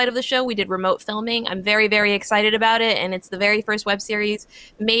featured inside of the show. We did remote filming. I'm very, very excited about it, and it's the very first web series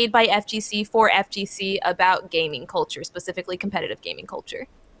made by FGC for FGC about gaming culture, specifically competitive gaming culture.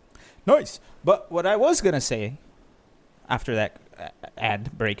 Nice. But what I was gonna say after that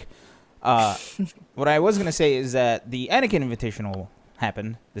ad break, what I was gonna say is that the Anakin Invitational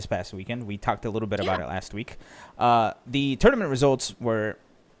happened this past weekend. We talked a little bit about it last week. The tournament results were: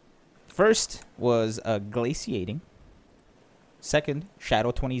 first was Glaciating, second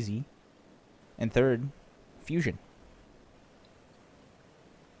Shadow 20Z, and third Fusion.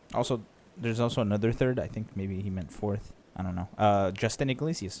 Also, there's also another third. I think maybe he meant fourth. I don't know. Justin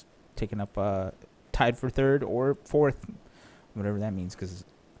Iglesias taking up tied for third or fourth, whatever that means, because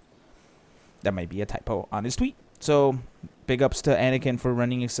that might be a typo on his tweet. So, big ups to Anakin for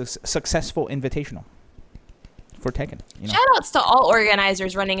running a successful invitational for Tekken. You know? Shout outs to all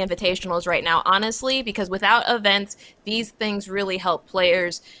organizers running invitationals right now, honestly, because without events, these things really help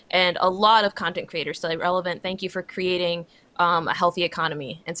players and a lot of content creators stay relevant. Thank you for creating a healthy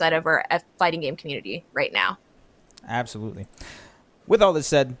economy inside of our fighting game community right now. Absolutely. With all this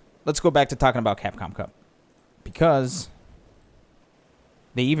said, let's go back to talking about Capcom Cup, because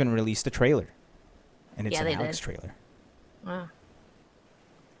they even released a trailer, and it's Yeah, an they Alex did. trailer. Wow.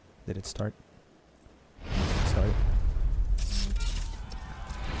 Did it start? Did it start?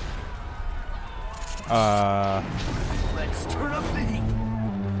 Let's turn up the heat.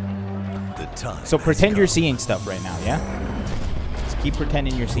 The time. So has pretend you're come. seeing stuff right now, yeah? Just keep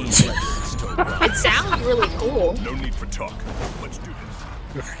pretending you're seeing stuff. It sounds really cool. No need for talk. Let's do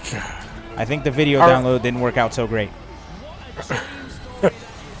this. I think the video download didn't work out so great.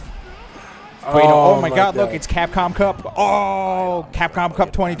 Wait, oh my god, look, it's Capcom Cup. Oh, Capcom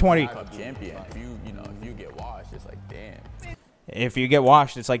Cup 2020. Cup champion. If you get washed, it's like damn. If you get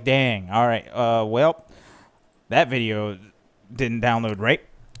washed, it's like, dang. All right, well, that video didn't download right.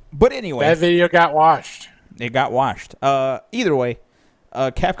 But anyway. That video got washed. It got washed. Either way,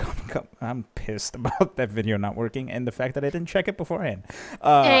 Capcom Cup. I'm pissed about that video not working and the fact that I didn't check it beforehand.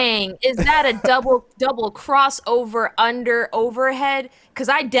 Dang, is that a double crossover under overhead? Because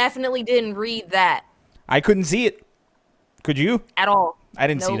I definitely didn't read that I couldn't see it. Could you? at all. I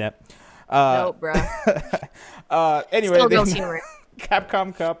didn't see Nope. that. Nope, bro. Anyway, Still don't seem right.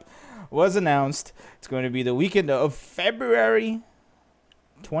 Capcom Cup was announced. It's going to be the weekend of February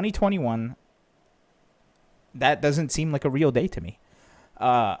 2021. That doesn't seem like a real day to me.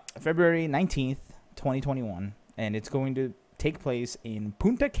 February 19th, 2021, and it's going to take place in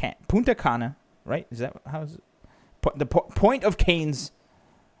Punta Cana, right? Is that how is it? The Point of Canes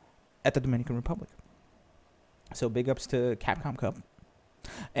at the Dominican Republic. So big ups to Capcom Cup.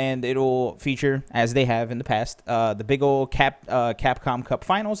 And it'll feature, as they have in the past, the big old Capcom Cup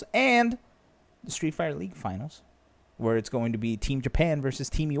finals and the Street Fighter League finals, where it's going to be Team Japan versus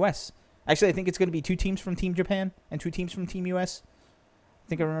Team US. Actually, I think it's going to be 2 teams from Team Japan and 2 teams from Team US. I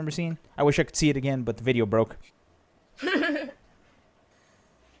think I remember seeing. I wish I could see it again, but the video broke.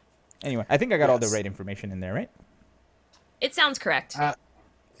 Anyway, I think I got all the right information in there, right? It sounds correct. Yeah.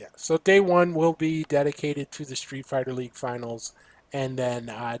 So day 1 will be dedicated to the Street Fighter League finals, and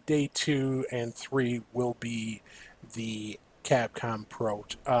then day 2 and 3 will be the Capcom Pro,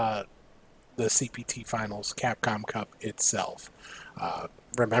 the CPT finals, Capcom Cup itself.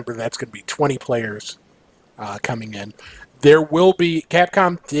 Remember, that's going to be 20 players coming in. There will be,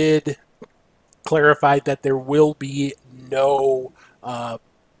 Capcom did clarify that there will be no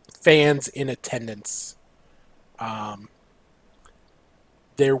fans in attendance.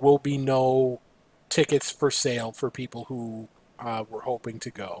 There will be no tickets for sale for people who were hoping to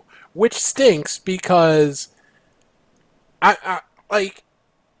go, which stinks because I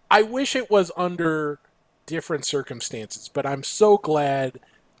wish it was under different circumstances, but I'm so glad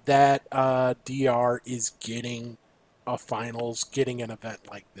that DR is getting a finals, getting an event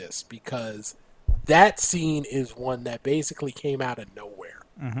like this, because that scene is one that basically came out of nowhere.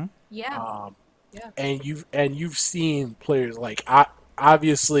 Mm-hmm. Yeah. And you've seen players like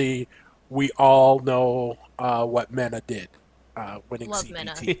obviously we all know what Mena did winning Love CPT.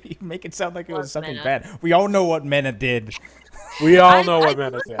 Mena. You make it sound like it was Love something Mena. bad. We all know what Mena did. We all know what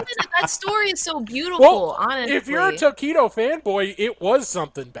Mena did. That story is so beautiful, honestly. If you're a Tokido fanboy, it was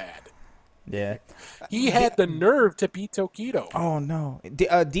something bad. Yeah. He had the nerve to beat Tokido. Oh, no.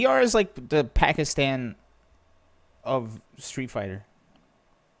 DR is like the Pakistan of Street Fighter.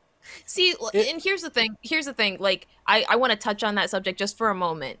 See, and here's the thing. Like, I want to touch on that subject just for a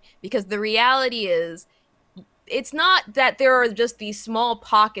moment, because the reality is, it's not that there are just these small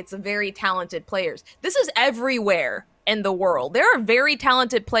pockets of very talented players. This is everywhere in the world. There are very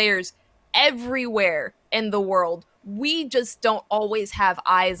talented players everywhere in the world. We just don't always have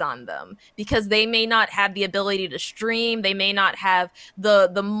eyes on them because they may not have the ability to stream. They may not have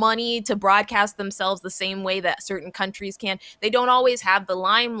the money to broadcast themselves the same way that certain countries can. They don't always have the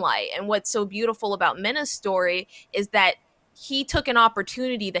limelight. And what's so beautiful about Mena's story is that he took an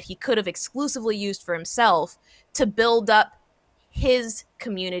opportunity that he could have exclusively used for himself to build up his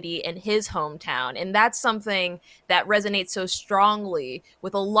community in his hometown. And that's something that resonates so strongly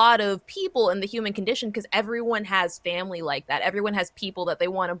with a lot of people in the human condition, because everyone has family like that. Everyone has people that they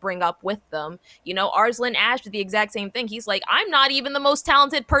want to bring up with them. You know, Arslan Ash did the exact same thing. He's like, I'm not even the most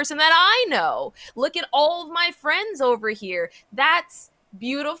talented person that I know. Look at all of my friends over here. That's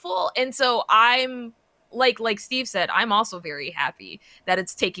beautiful. And so I'm like Steve said, I'm also very happy that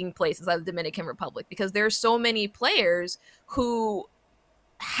it's taking place inside the Dominican Republic, because there's so many players who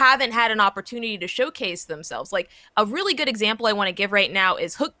haven't had an opportunity to showcase themselves. Like, a really good example I want to give right now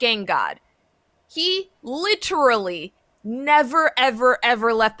is Hook Gang God. He literally never, ever,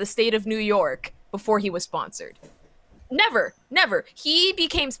 ever left the state of New York before he was sponsored. Never. Never. He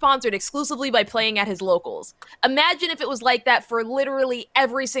became sponsored exclusively by playing at his locals. Imagine if it was like that for literally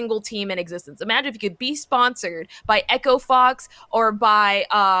every single team in existence. Imagine if you could be sponsored by Echo Fox or by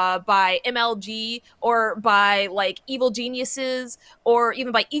MLG or by like Evil Geniuses or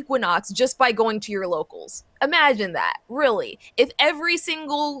even by Equinox just by going to your locals. Imagine that, really. If every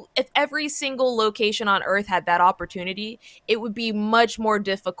single location on Earth had that opportunity, it would be much more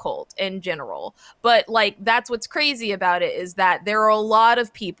difficult in general. But like that's what's crazy about it is that there are a lot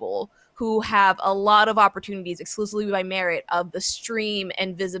of people who have a lot of opportunities exclusively by merit of the stream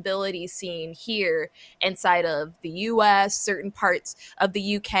and visibility scene here inside of the US, certain parts of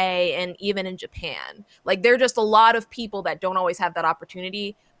the UK, and even in Japan. Like there are just a lot of people that don't always have that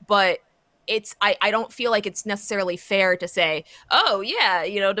opportunity, but I don't feel like it's necessarily fair to say, oh yeah,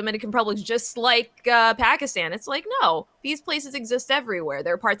 Dominican Republic's just like Pakistan. It's like, no, these places exist everywhere.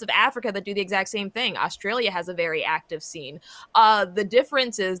 There are parts of Africa that do the exact same thing. Australia has a very active scene. The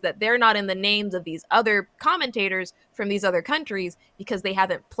difference is that they're not in the names of these other commentators from these other countries because they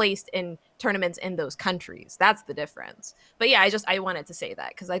haven't placed in tournaments in those countries. That's the difference. But yeah, I wanted to say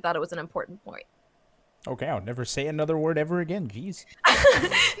that because I thought it was an important point. Okay, I'll never say another word ever again. Jeez.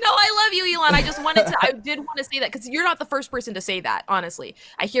 No, I love you, Elon. I did want to say that because you're not the first person to say that, honestly.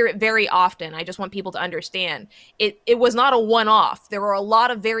 I hear it very often. I just want people to understand. It was not a one-off. There are a lot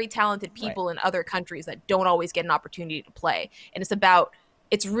of very talented people in other countries that don't always get an opportunity to play. And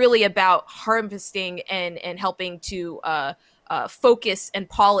it's really about harvesting and helping to focus and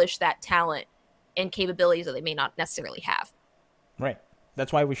polish that talent and capabilities that they may not necessarily have. Right.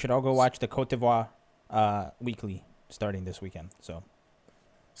 That's why we should all go watch the Cote d'Ivoire weekly starting this weekend. So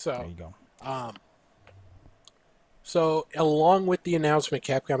there you go. So along with the announcement,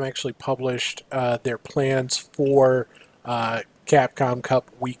 Capcom actually published their plans for Capcom Cup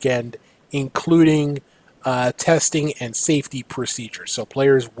weekend, including testing and safety procedures. So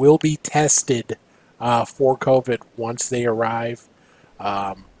players will be tested for COVID once they arrive.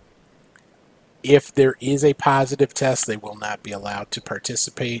 If there is a positive test, they will not be allowed to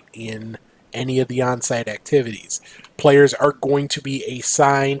participate in any of the on-site activities. Players are going to be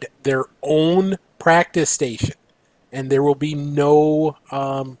assigned their own practice station, and there will be no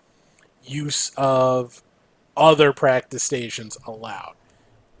use of other practice stations allowed.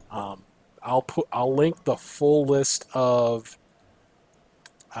 I'll link the full list of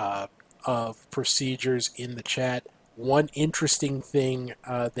procedures in the chat. One interesting thing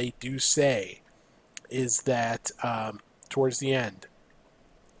they do say is that towards the end,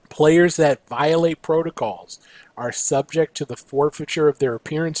 players that violate protocols are subject to the forfeiture of their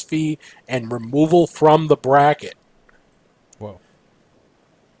appearance fee and removal from the bracket. Whoa.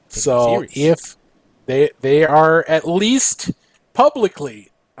 So if they are at least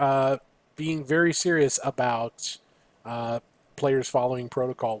publicly being very serious about players following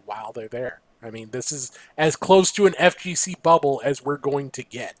protocol while they're there. I mean, this is as close to an FGC bubble as we're going to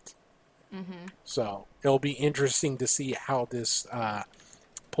get. Mm-hmm. So it'll be interesting to see how this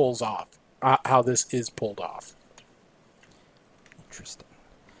pulls off, how this is pulled off. Interesting.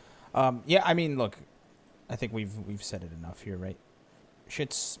 Yeah, I mean, look, I think we've said it enough here, right?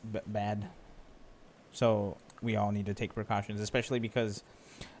 Shit's bad, so we all need to take precautions, especially because,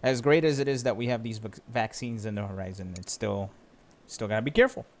 as great as it is that we have these vaccines in the horizon, it's still gotta be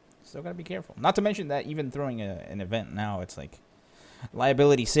careful. Still gotta be careful. Not to mention that even throwing an event now, it's like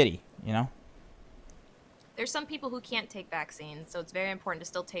liability city, you know. There's some people who can't take vaccines, so it's very important to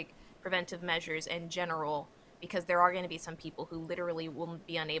still take preventive measures in general, because there are going to be some people who literally will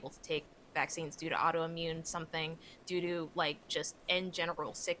be unable to take vaccines due to autoimmune something, due to like just in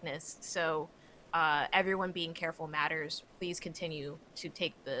general sickness. So everyone being careful matters. Please continue to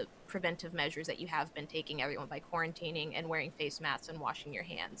take the preventive measures that you have been taking, everyone, by quarantining and wearing face masks and washing your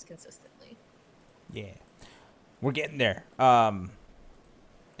hands consistently. Yeah, we're getting there. And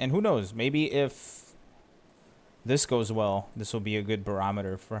who knows, maybe if this goes well, this will be a good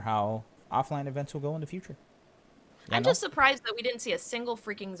barometer for how offline events will go in the future. I'm just surprised that we didn't see a single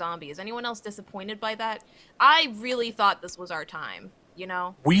freaking zombie. Is anyone else disappointed by that? I really thought this was our time, you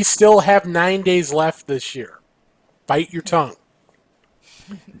know? We still have 9 days left this year. Bite your tongue.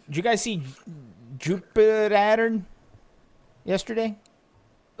 Did you guys see Jupiter yesterday?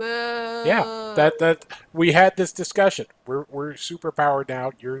 Yeah, that we had this discussion. We're super powered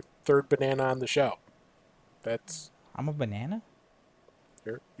now. You're third banana on the show. I'm a banana?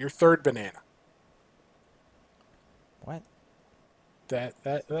 You're third banana. What? That's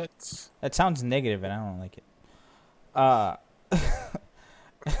That sounds negative, and I don't like it.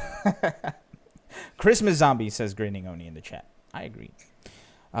 Christmas zombie, says Grinning Oni in the chat. I agree.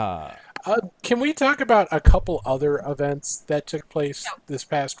 Can we talk about a couple other events that took place this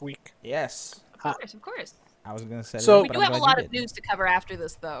past week? Yes. Of course. I was gonna set So- it up, We but do I'm have a glad you lot of did. news to cover after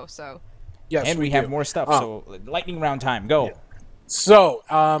this, though. So Yes, And we have do. more stuff. Oh. So lightning round time. Go. Yeah. So,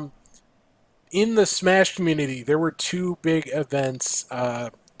 in the Smash community, there were two big events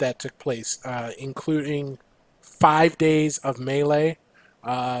that took place, including 5 days of Melee,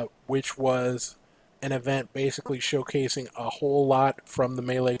 which was an event basically showcasing a whole lot from the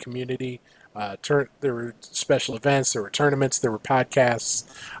Melee community. There were special events, there were tournaments, there were podcasts,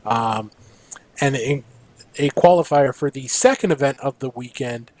 and a qualifier for the second event of the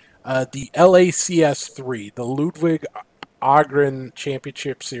weekend, the LACS 3, the Ludwig Agren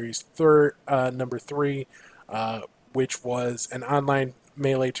Championship Series number 3, which was an online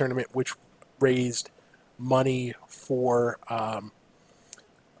Melee tournament which raised money for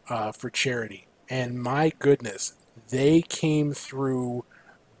charity. And my goodness, they came through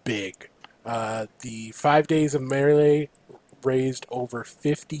big. The 5 days of Melee raised over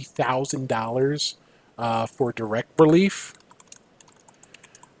 $50,000 for direct relief,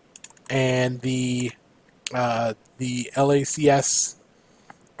 and the LACS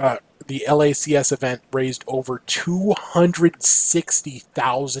event raised over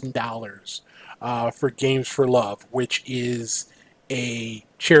 $260,000 for Games for Love, which is a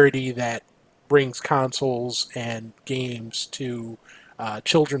charity that brings consoles and games to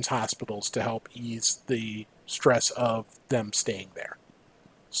children's hospitals to help ease the stress of them staying there.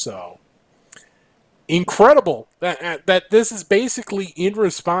 So incredible that this is basically in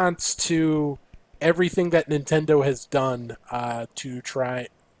response to everything that Nintendo has done to try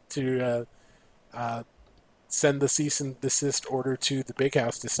to send the cease and desist order to the Big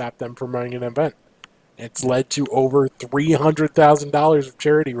House to stop them from running an event. It's led to over $300,000 of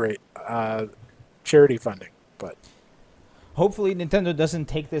charity funding. But Hopefully, Nintendo doesn't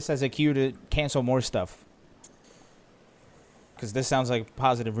take this as a cue to cancel more stuff. Because this sounds like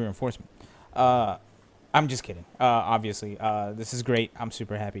positive reinforcement. I'm just kidding. Obviously, this is great. I'm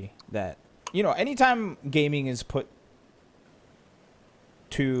super happy that, anytime gaming is put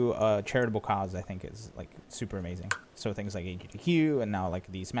to a charitable cause, I think is like super amazing. So things like AGDQ and now like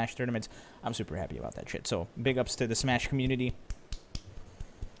the Smash tournaments, I'm super happy about that shit. So big ups to the Smash community.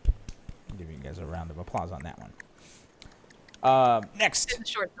 I'll give you guys a round of applause on that one. Next. it's a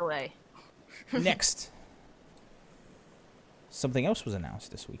short delay. Next. Something else was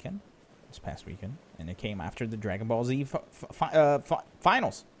announced this past weekend, and it came after the Dragon Ball Z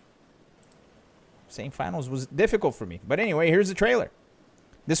finals. Saying finals was difficult for me. But anyway, here's the trailer.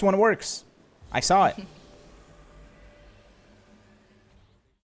 This one works. I saw it.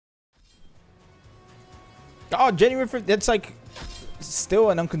 Oh, January 1st. That's like still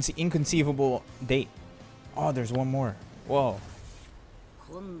an inconceivable date. Oh, there's one more. Whoa.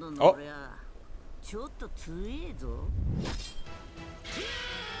 今度の俺はちょっと強えぞ。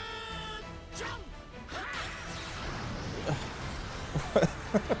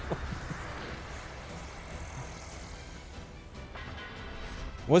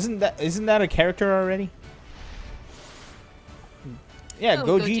 Isn't that a character already? Yeah, Oh,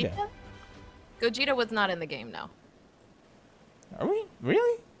 Gogeta. Gogeta was not in the game, no. Are we?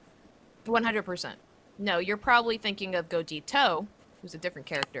 Really? 100%. No, you're probably thinking of Gogito, who's a different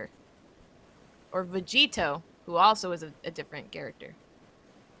character. Or Vegito, who also is a different character.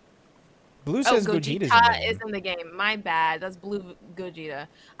 Blue says Gogeta's in the game. is in the game. My bad. That's Blue Gogeta.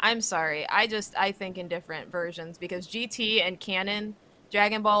 I'm sorry. I think in different versions because GT and Canon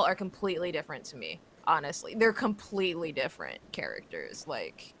Dragon Ball are completely different to me. Honestly, they're completely different characters.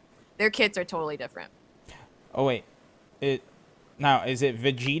 Like, their kits are totally different. Oh wait, now is it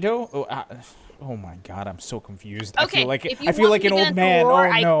Vegito? Oh my god, I'm so confused. Okay, I feel like an old man.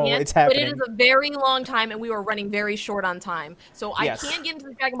 Oh no, it's happening. But it is a very long time, and we were running very short on time. So Yes. I can't get into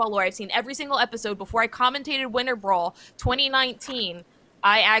the Dragon Ball lore. I've seen every single episode. Before I commentated Winter Brawl 2019,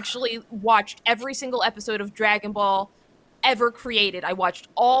 I actually watched every single episode of Dragon Ball ever created. I watched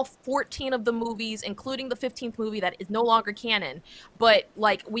all 14 of the movies, including the 15th movie that is no longer canon. But,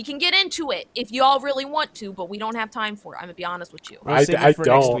 like, we can get into it if y'all really want to, but we don't have time for it. I'm going to be honest with you. We'll save it for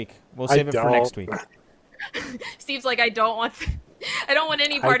next week. We'll save it for next week. Steve's like, I don't want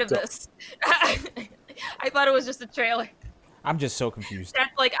any part of this. I thought it was just a trailer. I'm just so confused.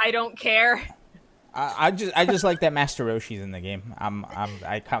 That's like, I don't care. I just like that Master Roshi's in the game.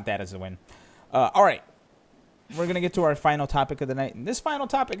 I count that as a win. All right. We're going to get to our final topic of the night. And this final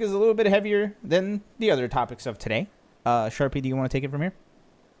topic is a little bit heavier than the other topics of today. Sharpie, do you want to take it from here?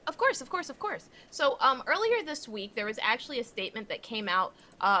 Of course. So earlier this week, there was actually a statement that came out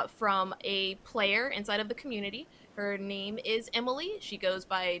from a player inside of the community Her name is Emily. She goes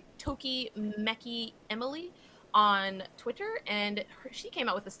by Toki Meki Emily on Twitter, and she came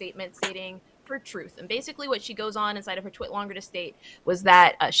out with a statement stating her truth. And basically, what she goes on inside of her tweet longer to state was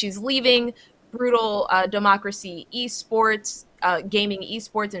that she's leaving Brutal Democracy Esports, gaming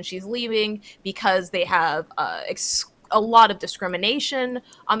esports, and she's leaving because they have a lot of discrimination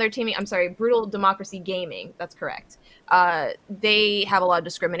on their team. I'm sorry, Brutal Democracy Gaming. That's correct. They have a lot of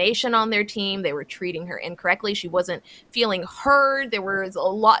discrimination on their team. They were treating her incorrectly. She wasn't feeling heard. There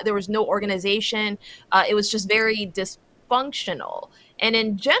was no organization. It was just very dysfunctional. And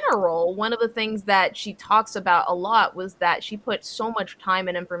in general, one of the things that she talks about a lot was that she put so much time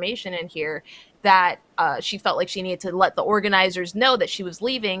and information in here that she felt like she needed to let the organizers know that she was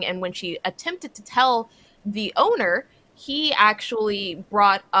leaving. And when she attempted to tell the owner, he actually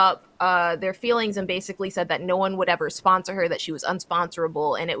brought up their feelings and basically said that no one would ever sponsor her, that she was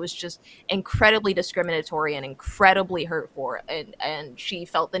unsponsorable, and it was just incredibly discriminatory and incredibly hurtful. And she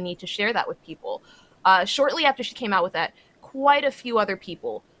felt the need to share that with people. Shortly after she came out with that, quite a few other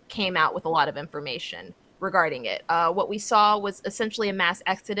people came out with a lot of information regarding it. What we saw was essentially a mass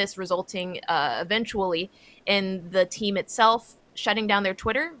exodus, resulting eventually in the team itself shutting down their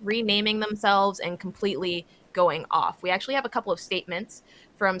Twitter, renaming themselves, and completely going off. We actually have a couple of statements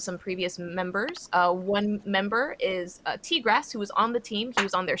from some previous members. One member is T-Grass, who was on the team. He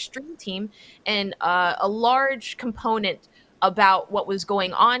was on their stream team, and a large component about what was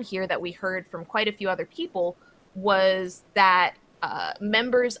going on here that we heard from quite a few other people was that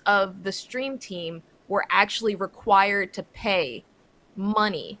members of the stream team were actually required to pay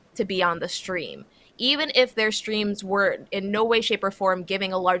money to be on the stream. Even if their streams were in no way, shape, or form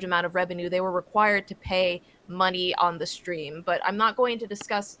giving a large amount of revenue, they were required to pay money on the stream. But I'm not going to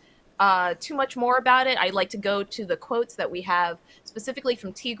discuss too much more about it. I'd like to go to the quotes that we have specifically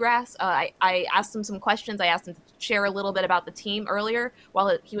from T-Grass. I asked him some questions. I asked him to share a little bit about the team earlier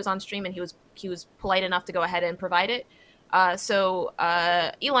while he was on stream, and he was polite enough to go ahead and provide it. So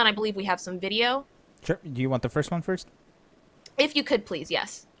Elon, I believe we have some video. Sure. Do you want the first one first? If you could, please,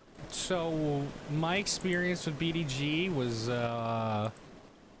 yes. So my experience with BDG was to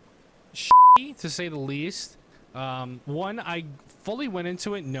say the least. One, I fully went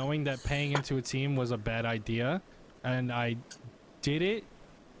into it knowing that paying into a team was a bad idea, and I did it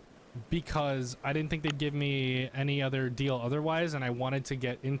because I didn't think they'd give me any other deal otherwise, and I wanted to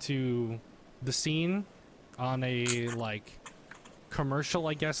get into the scene on a commercial,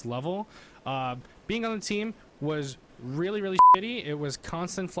 I guess, level. Being on the team was really shitty. It was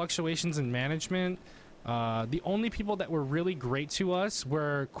constant fluctuations in management. The only people that were really great to us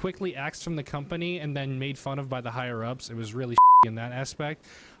were quickly axed from the company and then made fun of by the higher ups. It was really shitty in that aspect.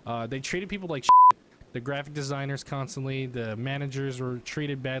 They treated people like shit. The graphic designers constantly, the managers were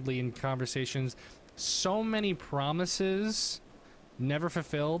treated badly in conversations. So many promises never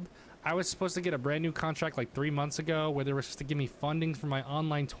fulfilled. I was supposed to get a brand new contract 3 months ago where they were supposed to give me funding for my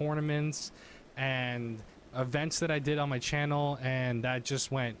online tournaments and events that I did on my channel, and that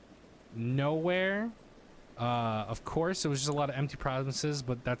just went nowhere. Of course, it was just a lot of empty promises,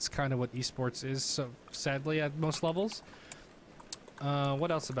 but that's kind of what esports is, so sadly, at most levels.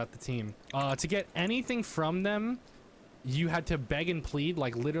 What else about the team? To get anything from them, you had to beg and plead,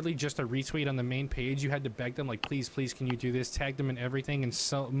 literally just a retweet on the main page. You had to beg them, please, can you do this? Tag them in everything, and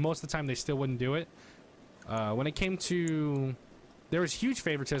so most of the time they still wouldn't do it. When it came to... There was huge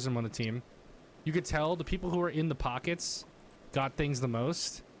favoritism on the team. You could tell the people who were in the pockets got things the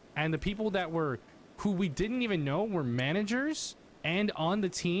most, and the people that were... who we didn't even know were managers and on the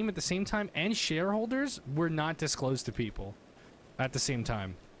team at the same time and shareholders were not disclosed to people at the same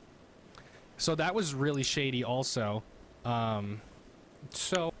time. So that was really shady also.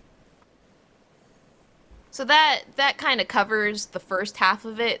 So that kind of covers the first half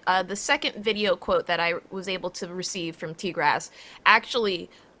of it. The second video quote that I was able to receive from T-Grass actually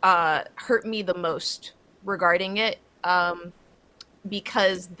hurt me the most regarding it,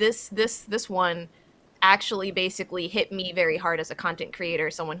 because this one actually basically hit me very hard as a content creator,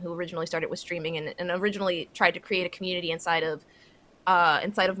 someone who originally started with streaming and originally tried to create a community inside of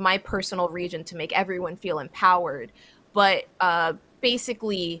my personal region to make everyone feel empowered. But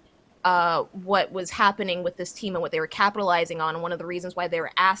basically what was happening with this team and what they were capitalizing on, and one of the reasons why they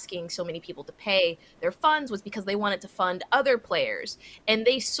were asking so many people to pay their funds was because they wanted to fund other players, and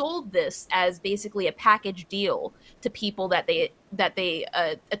they sold this as basically a package deal to people that they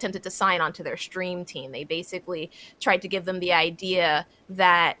attempted to sign onto their stream team. They basically tried to give them the idea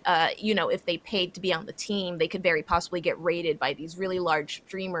that if they paid to be on the team, they could very possibly get rated by these really large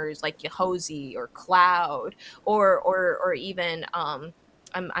streamers like Yahozi or Cloud or even I'm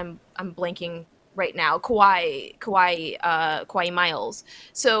blanking right now, Kawhi Miles.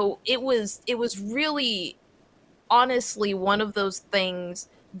 So it was really honestly one of those things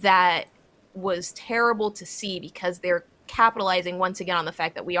that was terrible to see because they're capitalizing once again on the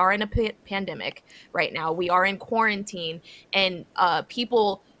fact that we are in a pandemic right now. We are in quarantine, and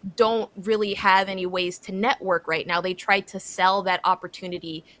people don't really have any ways to network right now. They tried to sell that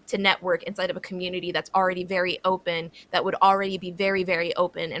opportunity to network inside of a community that's already very open, that would already be very, very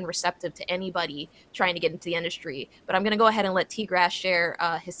open and receptive to anybody trying to get into the industry. But I'm going to go ahead and let T Grass share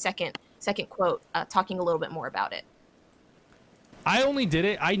his second quote, talking a little bit more about it. I only did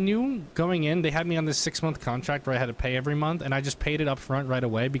it. I knew going in, they had me on this 6-month contract where I had to pay every month, and I just paid it up front right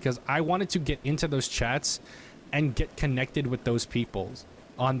away because I wanted to get into those chats and get connected with those people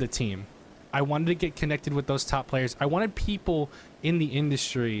on the team. I wanted to get connected with those top players. I wanted people in the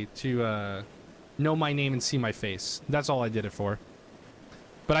industry to know my name and see my face. That's all I did it for.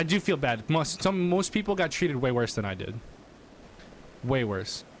 But I do feel bad. Most people got treated way worse than I did. Way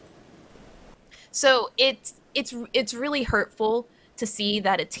worse. So it's really hurtful to see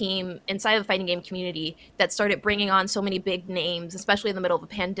that a team inside of the fighting game community that started bringing on so many big names, especially in the middle of a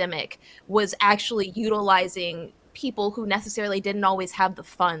pandemic, was actually utilizing people who necessarily didn't always have the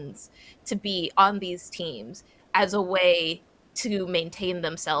funds to be on these teams as a way to maintain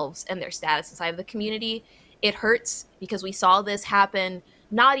themselves and their status inside of the community. It hurts because we saw this happen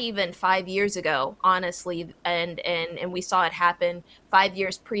not even 5 years ago, honestly, and we saw it happen 5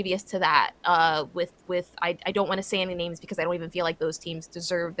 years previous to that. With I don't want to say any names because I don't even feel like those teams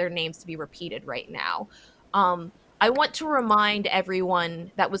deserve their names to be repeated right now. I want to remind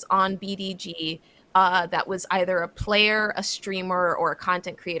everyone that was on BDG, that was either a player, a streamer, or a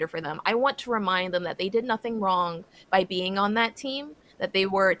content creator for them. I want to remind them that they did nothing wrong by being on that team, that they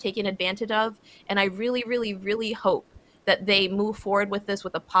were taken advantage of, and I really, really, really hope that they move forward with this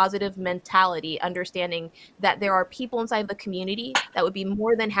with a positive mentality, understanding that there are people inside the community that would be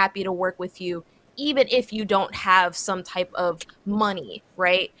more than happy to work with you, even if you don't have some type of money,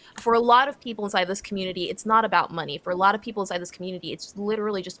 right? For a lot of people inside this community, it's not about money. For a lot of people inside this community, it's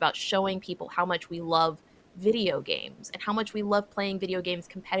literally just about showing people how much we love video games and how much we love playing video games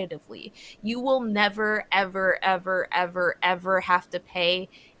competitively. You will never, ever, ever, ever, ever have to pay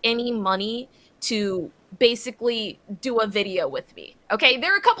any money to basically do a video with me. Okay,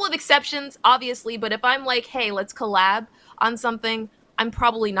 there are a couple of exceptions, obviously, but if I'm like, hey, let's collab on something, I'm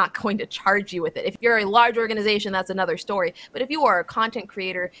probably not going to charge you with it. If you're a large organization, that's another story. But if you are a content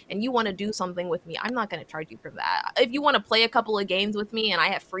creator and you want to do something with me, I'm not going to charge you for that. If you want to play a couple of games with me and I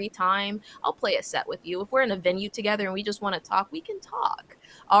have free time, I'll play a set with you. If we're in a venue together and we just want to talk, we can talk.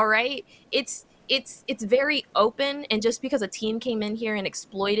 All right? It's very open, and just because a team came in here and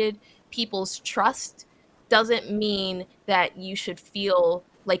exploited people's trust doesn't mean that you should feel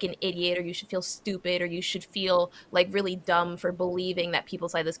like an idiot, or you should feel stupid, or you should feel like really dumb for believing that people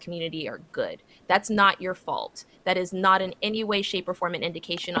inside this community are good. That's not your fault. That is not in any way, shape, or form an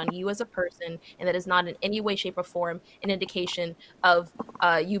indication on you as a person, and that is not in any way, shape, or form an indication of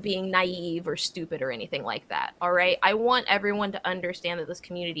you being naive or stupid or anything like that. All right, I want everyone to understand that this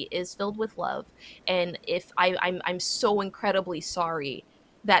community is filled with love, and if I'm so incredibly sorry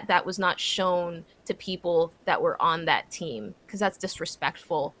that was not shown to people that were on that team, because that's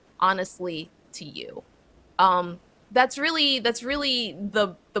disrespectful, honestly, to you. That's really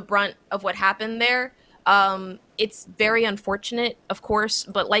the brunt of what happened there. It's very unfortunate, of course,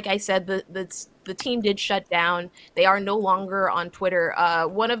 but like I said, the team did shut down. They are no longer on Twitter.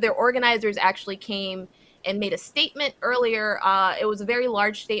 One of their organizers actually came and made a statement earlier. It was a very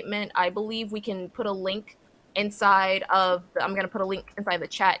large statement. I believe we can put a link inside of I'm going to put a link inside the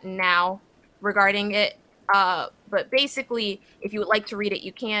chat now regarding it, but basically if you would like to read it,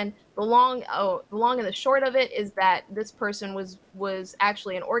 you can. The long and the short of it is that this person was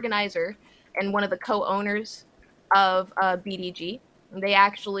actually an organizer and one of the co-owners of BDG. They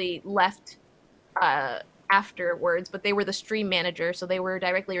actually left afterwards, but they were the stream manager, so they were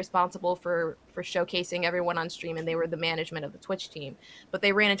directly responsible for showcasing everyone on stream, and they were the management of the Twitch team. But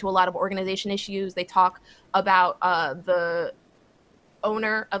they ran into a lot of organization issues. They talk about the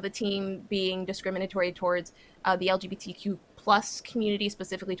owner of the team being discriminatory towards the LGBTQ plus community,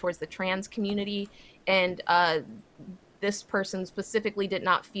 specifically towards the trans community, and this person specifically did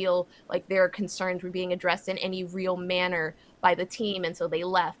not feel like their concerns were being addressed in any real manner by the team, and so they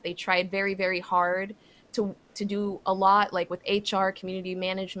left. They tried very, very hard to do a lot, like with HR, community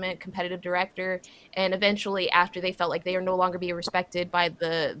management, competitive director, and eventually after they felt like they are no longer being respected by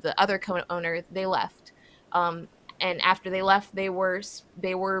the other co-owner, they left. And after they left, they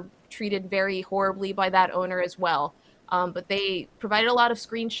were treated very horribly by that owner as well. But they provided a lot of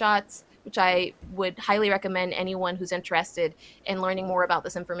screenshots which I would highly recommend anyone who's interested in learning more about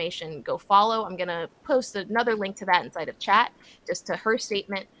this information go follow. I'm going to post another link to that inside of chat, just to her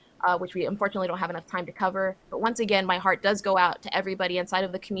statement, which we unfortunately don't have enough time to cover. But once again, my heart does go out to everybody inside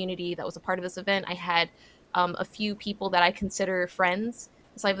of the community that was a part of this event. I had a few people that I consider friends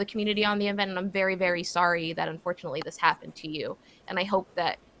inside of the community on the event, and I'm very, very sorry that unfortunately this happened to you. And I hope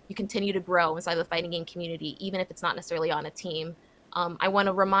that you continue to grow inside of the fighting game community, even if it's not necessarily on a team. I want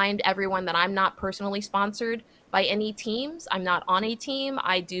to remind everyone that I'm not personally sponsored by any teams. I'm not on a team.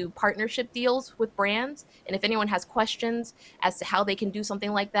 I do partnership deals with brands. And if anyone has questions as to how they can do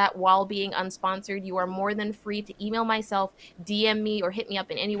something like that while being unsponsored, you are more than free to email myself, DM me, or hit me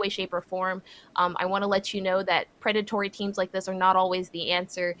up in any way, shape, or form. I want to let you know that predatory teams like this are not always the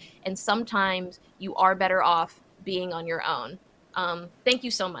answer. And sometimes you are better off being on your own. Thank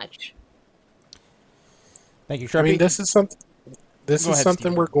you so much. Thank you, Sharpie. I mean, this is something. This Go is ahead,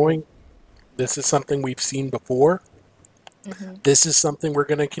 something Steven. This is something we've seen before. This is something we're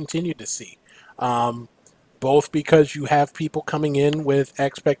going to continue to see. Both because you have people coming in with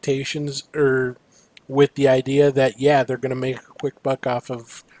expectations or with the idea that, yeah, they're going to make a quick buck off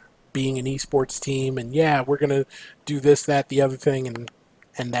of being an esports team, and yeah, we're going to do this, that, the other thing,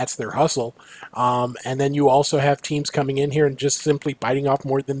 and that's their hustle. And then you also have teams coming in here and just simply biting off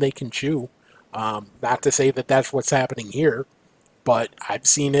more than they can chew. Not to say that that's what's happening here, but I've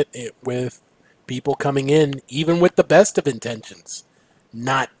seen it with people coming in, even with the best of intentions,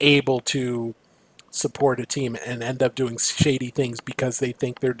 not able to support a team and end up doing shady things because they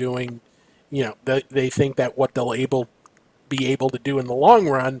think they're doing, they think that what they'll be able to do in the long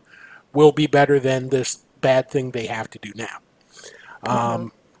run will be better than this bad thing they have to do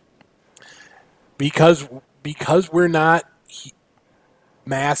now. Because we're not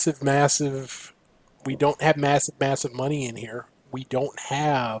massive, we don't have massive money in here. We don't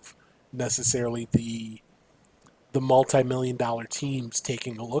have necessarily the multi-million-dollar teams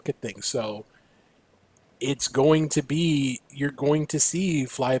taking a look at things. So it's going to be, you're going to see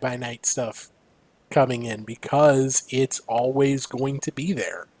fly-by-night stuff coming in because it's always going to be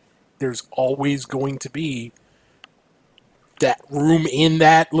there. There's always going to be that room in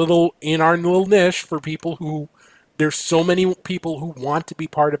our little niche for people who, there's so many people who want to be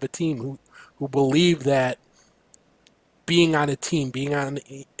part of a team, who believe that being on a team, being on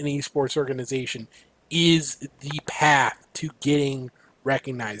an esports organization is the path to getting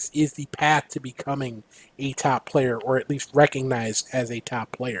recognized, is the path to becoming a top player, or at least recognized as a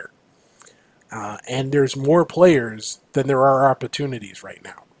top player. And there's more players than there are opportunities right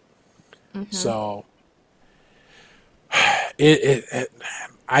now. So it's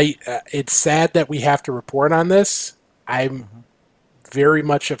sad that we have to report on this. I'm very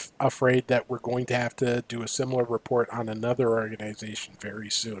much afraid that we're going to have to do a similar report on another organization very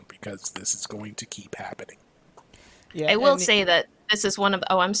soon because this is going to keep happening. Yeah, I will say that this is one of...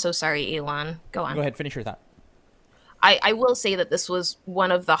 Oh, I'm so sorry, Elon. Go on. Go ahead, finish your thought. I will say that this was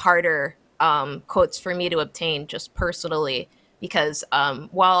one of the harder quotes for me to obtain just personally, because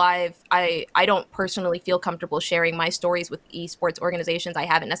while I don't personally feel comfortable sharing my stories with esports organizations, I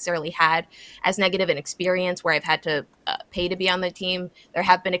haven't necessarily had as negative an experience where I've had to pay to be on the team. There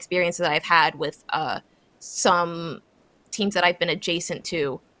have been experiences that I've had with some teams that I've been adjacent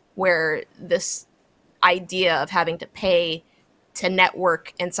to where this idea of having to pay to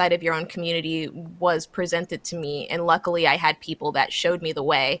network inside of your own community was presented to me. And luckily I had people that showed me the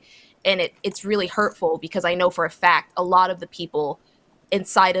way. And it's really hurtful because I know for a fact a lot of the people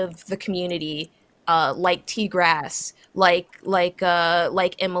inside of the community, like T-Grass, like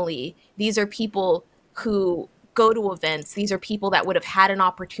Emily, these are people who go to events. These are people that would have had an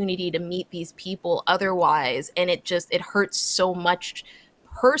opportunity to meet these people otherwise. And it hurts so much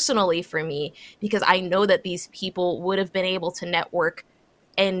personally for me because I know that these people would have been able to network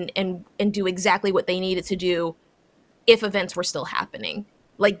and do exactly what they needed to do if events were still happening.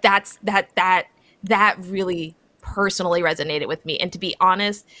 Like that really personally resonated with me. And to be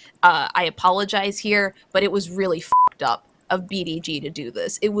honest, I apologize here, but it was really fucked up of BDG to do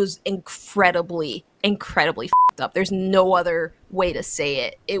this. It was incredibly fucked up. There's no other way to say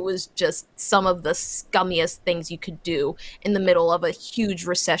it. It was just some of the scummiest things you could do in the middle of a huge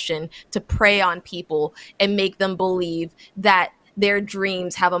recession to prey on people and make them believe that their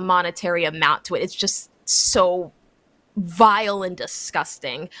dreams have a monetary amount to it. It's just so vile and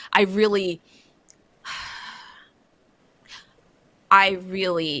disgusting. I really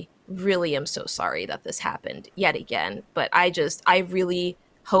am so sorry that this happened yet again. But I really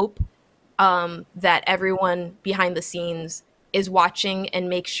hope that everyone behind the scenes is watching and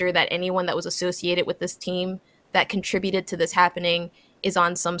make sure that anyone that was associated with this team that contributed to this happening is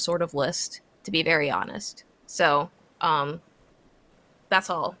on some sort of list, to be very honest. So that's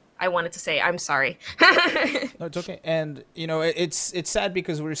all I wanted to say. I'm sorry. No, it's okay. And it's sad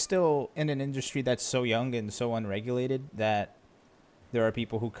because we're still in an industry that's so young and so unregulated that there are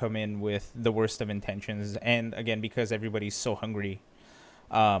people who come in with the worst of intentions. And again, because everybody's so hungry,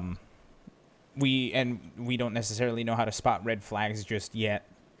 we don't necessarily know how to spot red flags just yet.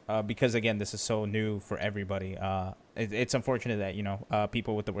 Because again, this is so new for everybody. It's unfortunate that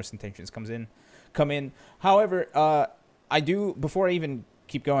people with the worst intentions come in. However, before I even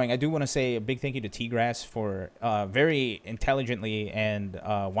keep going, I do want to say a big thank you to T-Grass for very intelligently and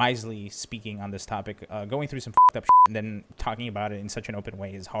wisely speaking on this topic. Going through some f***ed up shit and then talking about it in such an open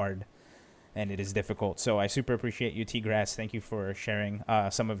way is hard, and it is difficult. So I super appreciate you, T-Grass. Thank you for sharing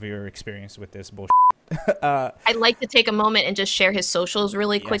some of your experience with this bullshit. I'd like to take a moment and just share his socials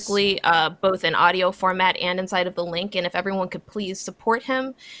really quickly, both in audio format and inside of the link. And if everyone could please support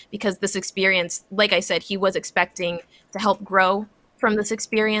him, because this experience, like I said, he was expecting to help grow from this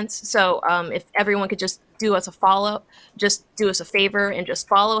experience. So if everyone could just do us a follow, just do us a favor and just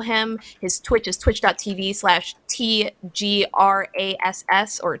follow him. His Twitch is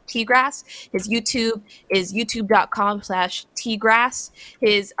twitch.tv/TGRASS or Tgrass. His YouTube is youtube.com/Tgrass.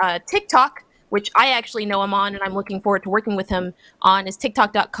 His TikTok, which I actually know him on and I'm looking forward to working with him on, is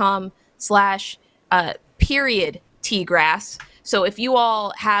tiktok.com/Tgrass. So if you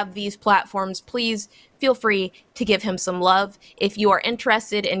all have these platforms, please feel free to give him some love. If you are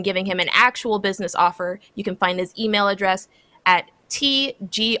interested in giving him an actual business offer, you can find his email address at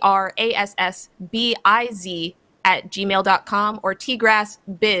tgrassbiz@gmail.com or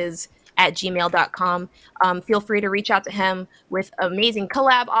tgrassbiz@gmail.com. Feel free to reach out to him with amazing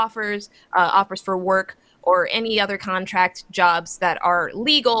collab offers, offers for work, or any other contract jobs that are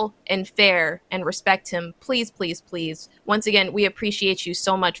legal and fair and respect him. Please, please, please. Once again, we appreciate you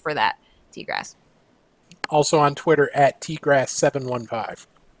so much for that, T-Grass. Also on Twitter at tgrass715.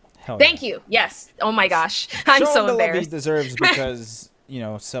 Thank you. Yes. Oh my gosh. I'm Show so him the love he embarrassed. deserves because,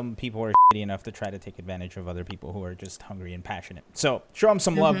 some people are shitty enough to try to take advantage of other people who are just hungry and passionate. So show him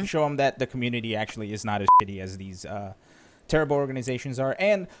some love. Show him that the community actually is not as shitty as these terrible organizations are.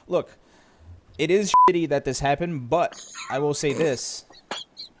 And look, it is shitty that this happened, but I will say this.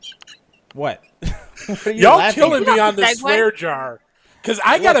 What? What are you Y'all laughing killing at? me on the Segue? swear jar. Because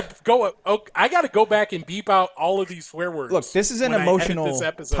I gotta go back and beep out all of these swear words. Look, this is an when I edit emotional this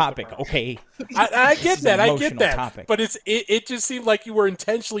episode topic, tomorrow. okay? I get that. I get emotional that. topic. But it just seemed like you were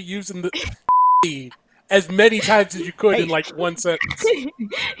intentionally using the as many times as you could in like one sentence.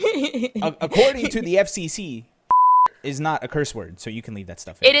 According to the FCC, is not a curse word, so you can leave that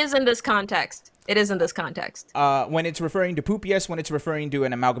stuff in. It is in this context. It is in this context. When it's referring to poop, yes. When it's referring to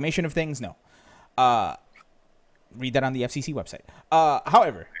an amalgamation of things, no. Read that on the FCC website.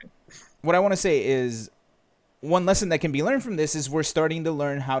 However, what I want to say is one lesson that can be learned from this is we're starting to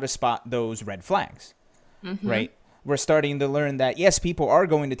learn how to spot those red flags, right? We're starting to learn that, yes, people are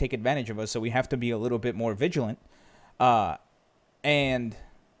going to take advantage of us, so we have to be a little bit more vigilant. And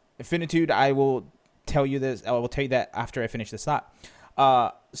Finitude, I will tell you this. I will tell you that after I finish this thought.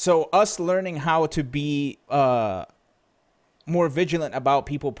 So us learning how to be more vigilant about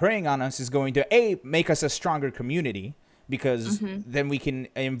people preying on us is going to make us a stronger community, because then we can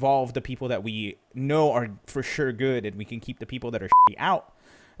involve the people that we know are for sure good, and we can keep the people that are shitty out.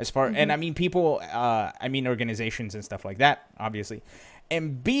 And I mean people, I mean organizations and stuff like that, obviously.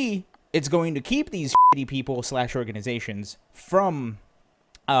 And B, it's going to keep these shitty people / organizations from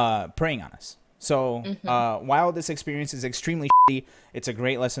preying on us. So while this experience is extremely shitty, it's a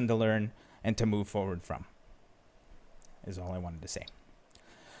great lesson to learn and to move forward from. Is all I wanted to say.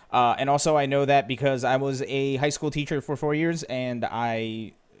 And also, I know that because I was a high school teacher for 4 years and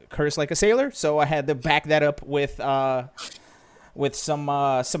I curse like a sailor, so I had to back that up with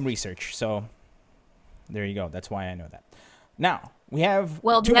some research. So there you go. That's why I know that. Now we have two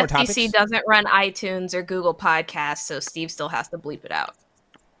more the FCC topics. doesn't run iTunes or Google Podcasts, so Steve still has to bleep it out.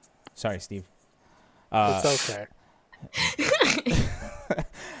 Sorry, Steve. It's okay.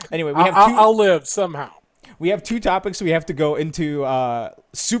 Anyway, we have I'll live somehow. We have two topics we have to go into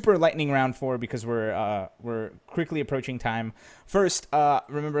super lightning round for because we're quickly approaching time. First,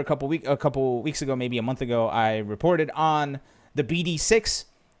 remember a couple weeks ago, maybe a month ago, I reported on the BD6,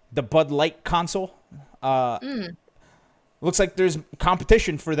 the Bud Light console. Looks like there's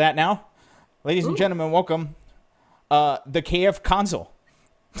competition for that now. Ladies and gentlemen, welcome. The KF console.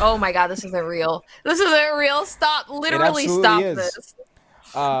 Oh my god, this isn't real. This isn't real. Stop. Literally stop is. this.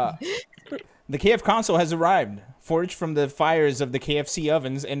 The KF console has arrived. forged from the fires of the KFC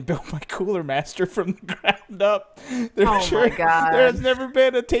ovens and built by Cooler Master from the ground up. Oh my God. There has never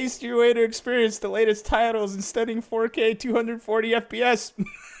been a tastier way to experience the latest titles in stunning 4K 240 FPS.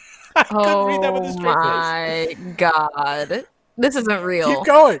 I couldn't read that with a straight face. My God. This isn't real. Keep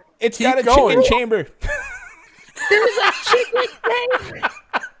going. It's Keep got a going. chicken chamber. There's a chicken thing.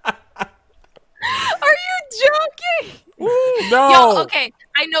 Are you joking? No. Yo, okay.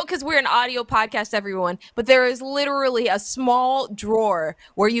 I know because we're an audio podcast, everyone, but there is literally a small drawer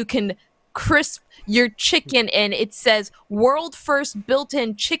where you can crisp your chicken in. It says world first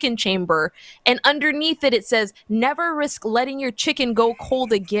built-in chicken chamber, and underneath it says never risk letting your chicken go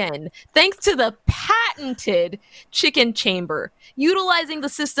cold again thanks to the patented chicken chamber. Utilizing the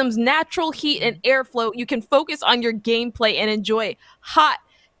system's natural heat and airflow, you can focus on your gameplay and enjoy hot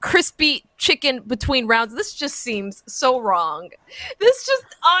crispy chicken between rounds. This just seems so wrong. This just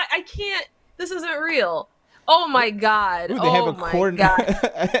I can't. This isn't real. Oh my God. Ooh, they have oh a my core, God.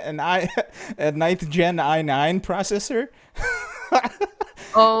 a 9th gen i9 processor.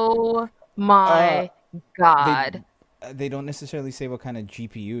 Oh my God. They don't necessarily say what kind of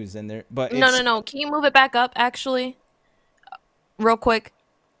GPUs in there, but No. Can you move it back up, actually? Real quick.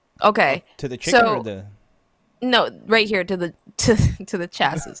 Okay. To the chicken So- or the... No, right here to the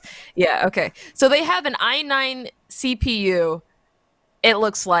chassis. Yeah, okay. So they have an i9 CPU, it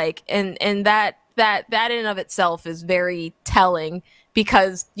looks like, and that in and of itself is very telling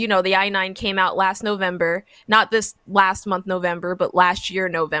because, the i9 came out last November, not this last month November, but last year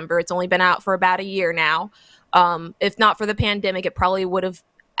November. It's only been out for about a year now. If not for the pandemic, it probably would have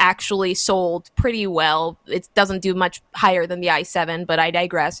actually sold pretty well. It doesn't do much higher than the i7, but I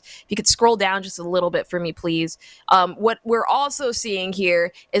digress. If you could scroll down just a little bit for me, please. What we're also seeing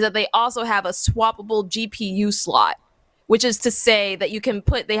here is that they also have a swappable GPU slot, which is to say that you can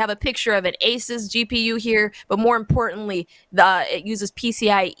they have a picture of an Asus GPU here, but more importantly, it uses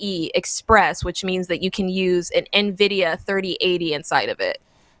PCIe Express, which means that you can use an NVIDIA 3080 inside of it.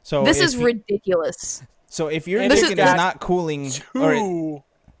 So This is ridiculous. So if your And chicken it's is got not cooling...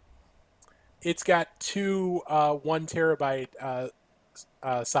 It's got two 1 terabyte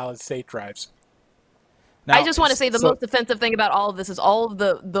solid state drives. Now, I just want to say the most offensive thing about all of this is all of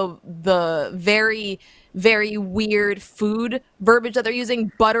the very, very weird food verbiage that they're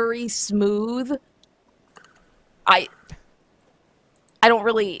using. Buttery smooth. I don't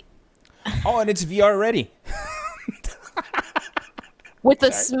really. Oh, and it's VR ready. With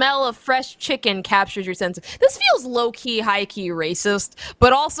the smell of fresh chicken captures your senses. This feels low key, high key racist,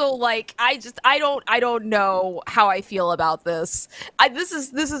 but also like I don't know how I feel about this. This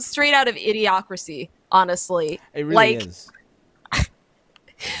is straight out of Idiocracy, honestly. It really like, is.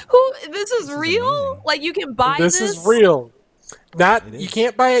 This is real? amazing. Like you can buy this? This is real. You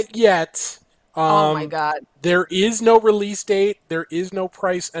can't buy it yet. Oh my God. There is no release date. There is no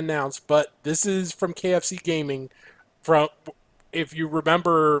price announced, but this is from KFC Gaming. If you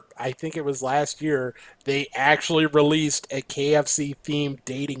remember, I think it was last year, they actually released a KFC themed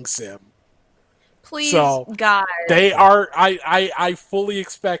dating sim. Please, So, God. They are. I fully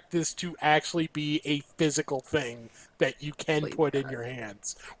expect this to actually be a physical thing that you can Please, put in your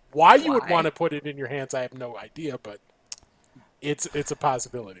hands. Why you would Why? want to put it in your hands, I have no idea, but it's a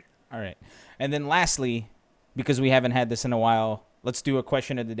possibility. All right. And then lastly, because we haven't had this in a while, let's do a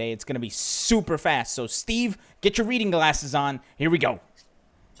question of the day. It's going to be super fast. So, Steve, get your reading glasses on. Here we go. All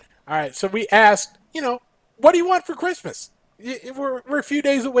right, so we asked, what do you want for Christmas? We're a few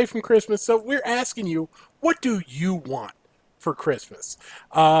days away from Christmas, so we're asking you, what do you want for Christmas?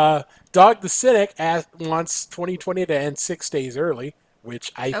 Dog the Cynic wants 2020 to end 6 days early,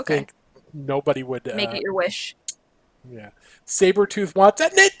 which I think nobody would... Make it your wish. Yeah. Sabretooth wants a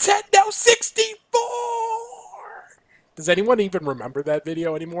Nintendo 64! Does anyone even remember that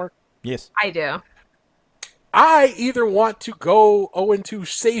video anymore? Yes. I do. I either want to go 0-2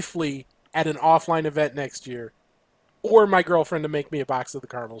 safely at an offline event next year, or my girlfriend to make me a box of the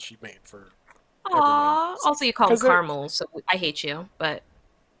caramels she made for everyone. Aww. Also, you call them 'Cause they're- caramels, so I hate you, but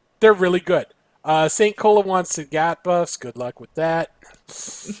They're really good. St. Cola wants Sagat buffs. Good luck with that.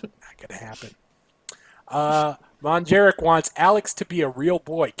 Not gonna happen. Von Jarek wants Alex to be a real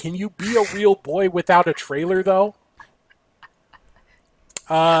boy. Can you be a real boy without a trailer, though?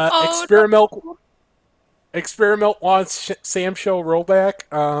 Experiment wants Sam Show rollback.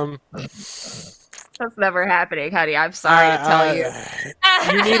 that's never happening, honey. I'm sorry to tell you.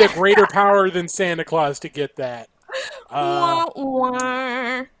 You need a greater power than Santa Claus to get that. Wah,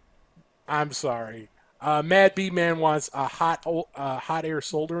 wah. I'm sorry. Mad B Man wants a hot air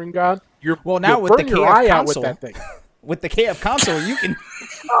soldering gun. Well, now you'll with the burn your KF eye out console. with that thing. With the KF console, you can.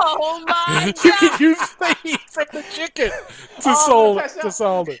 Oh my You god! can use the heat from the chicken to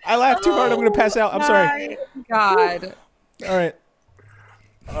solve it. I laughed too hard. I'm gonna pass out. I'm sorry. God. All right.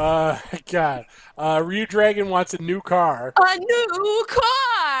 God. Ryu Dragon wants a new car. A new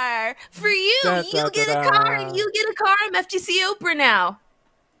car for you. Da, You da, get da, a car. da. You get a car. I'm FTC Oprah now.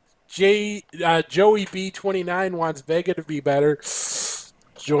 Joey B29 wants Vega to be better.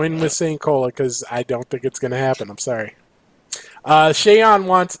 Join with St. Cola because I don't think it's going to happen. I'm sorry. Shayon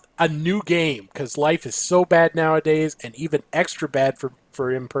wants a new game because life is so bad nowadays and even extra bad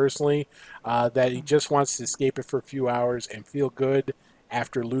for him personally that he just wants to escape it for a few hours and feel good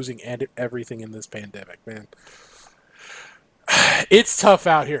after losing everything in this pandemic, man. It's tough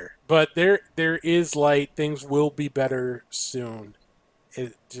out here, but there is light. Things will be better soon.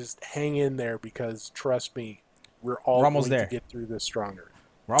 Just hang in there because trust me, we're almost going there. to get through this stronger.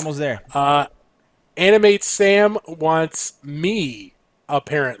 We're almost there. Animate Sam wants me,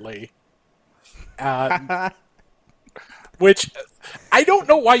 apparently. Which I don't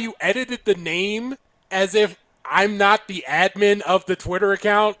know why you edited the name as if I'm not the admin of the Twitter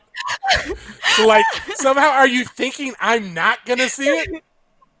account. So, like, somehow are you thinking I'm not going to see it?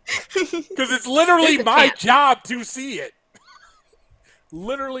 Because it's literally my job to see it.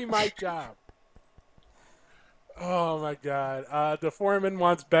 Literally my job. Oh, my God. The foreman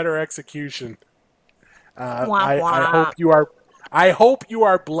wants better execution. I hope you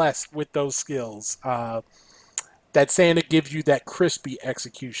are blessed with those skills. That Santa gives you that crispy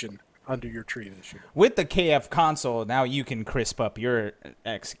execution under your tree this year. With the KF console, now you can crisp up your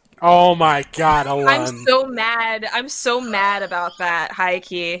ex. Oh my God, Alon. I'm so mad. I'm so mad about that, high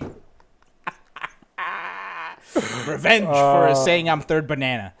key. Revenge for saying I'm third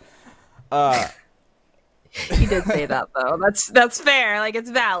banana. He did say that though. That's fair. Like, it's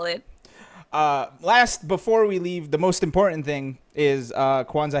valid. Last, before we leave, the most important thing is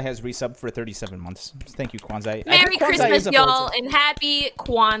Kwanzaa has resubbed for 37 months. Thank you, Kwanzaa. Merry Kwanzaa Christmas, is a y'all, Kwanzaa. and happy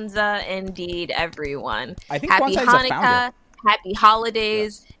Kwanzaa indeed, everyone. I think happy Kwanzaa is a Hanukkah, founder. happy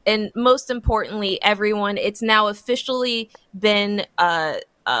holidays, and most importantly, everyone, it's now officially been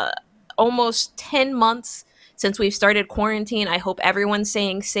almost 10 months since we've started quarantine. I hope everyone's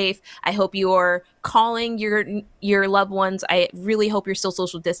staying safe. I hope you're calling your loved ones. I really hope you're still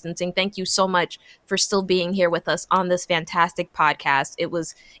social distancing. Thank you so much for still being here with us on this fantastic podcast.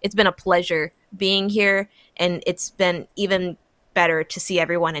 It's been a pleasure being here, and it's been even better to see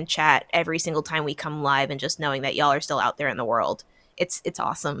everyone in chat every single time we come live and just knowing that y'all are still out there in the world. It's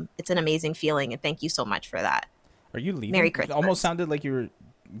awesome. It's an amazing feeling, and thank you so much for that. Are you leaving? Merry It Christmas. almost sounded like you were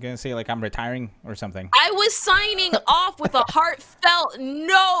going to say, like, I'm retiring or something. I was signing off with a heartfelt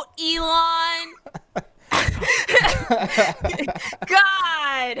note, Elon.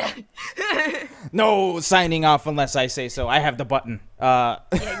 God. No signing off unless I say so. I have the button. Yeah,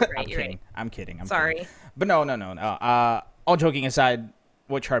 you're right. I'm You're kidding. right. I'm kidding. Sorry. Kidding. But no. All joking aside,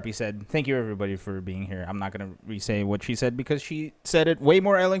 what Sharpie said, thank you everybody for being here. I'm not going to re-say what she said because she said it way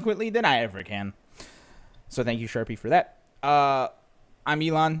more eloquently than I ever can. So thank you, Sharpie, for that. I'm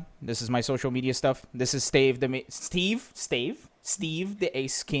Elon. This is my social media stuff. This is Steve, the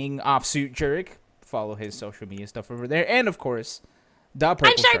Ace King offsuit Jurek. Follow his social media stuff over there. And, of course, the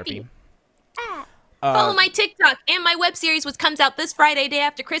Purple Sharpie. Sharpie. Follow my TikTok and my web series, which comes out this Friday, day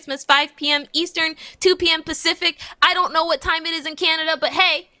after Christmas, 5 p.m. Eastern, 2 p.m. Pacific. I don't know what time it is in Canada, but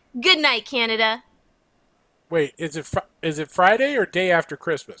hey, good night, Canada. Wait, is it Friday or day after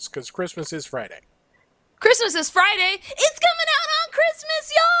Christmas? Because Christmas is Friday. Christmas is Friday. It's coming out on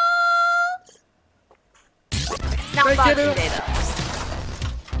Christmas, y'all! It's not Thank Boxing you. Day, though.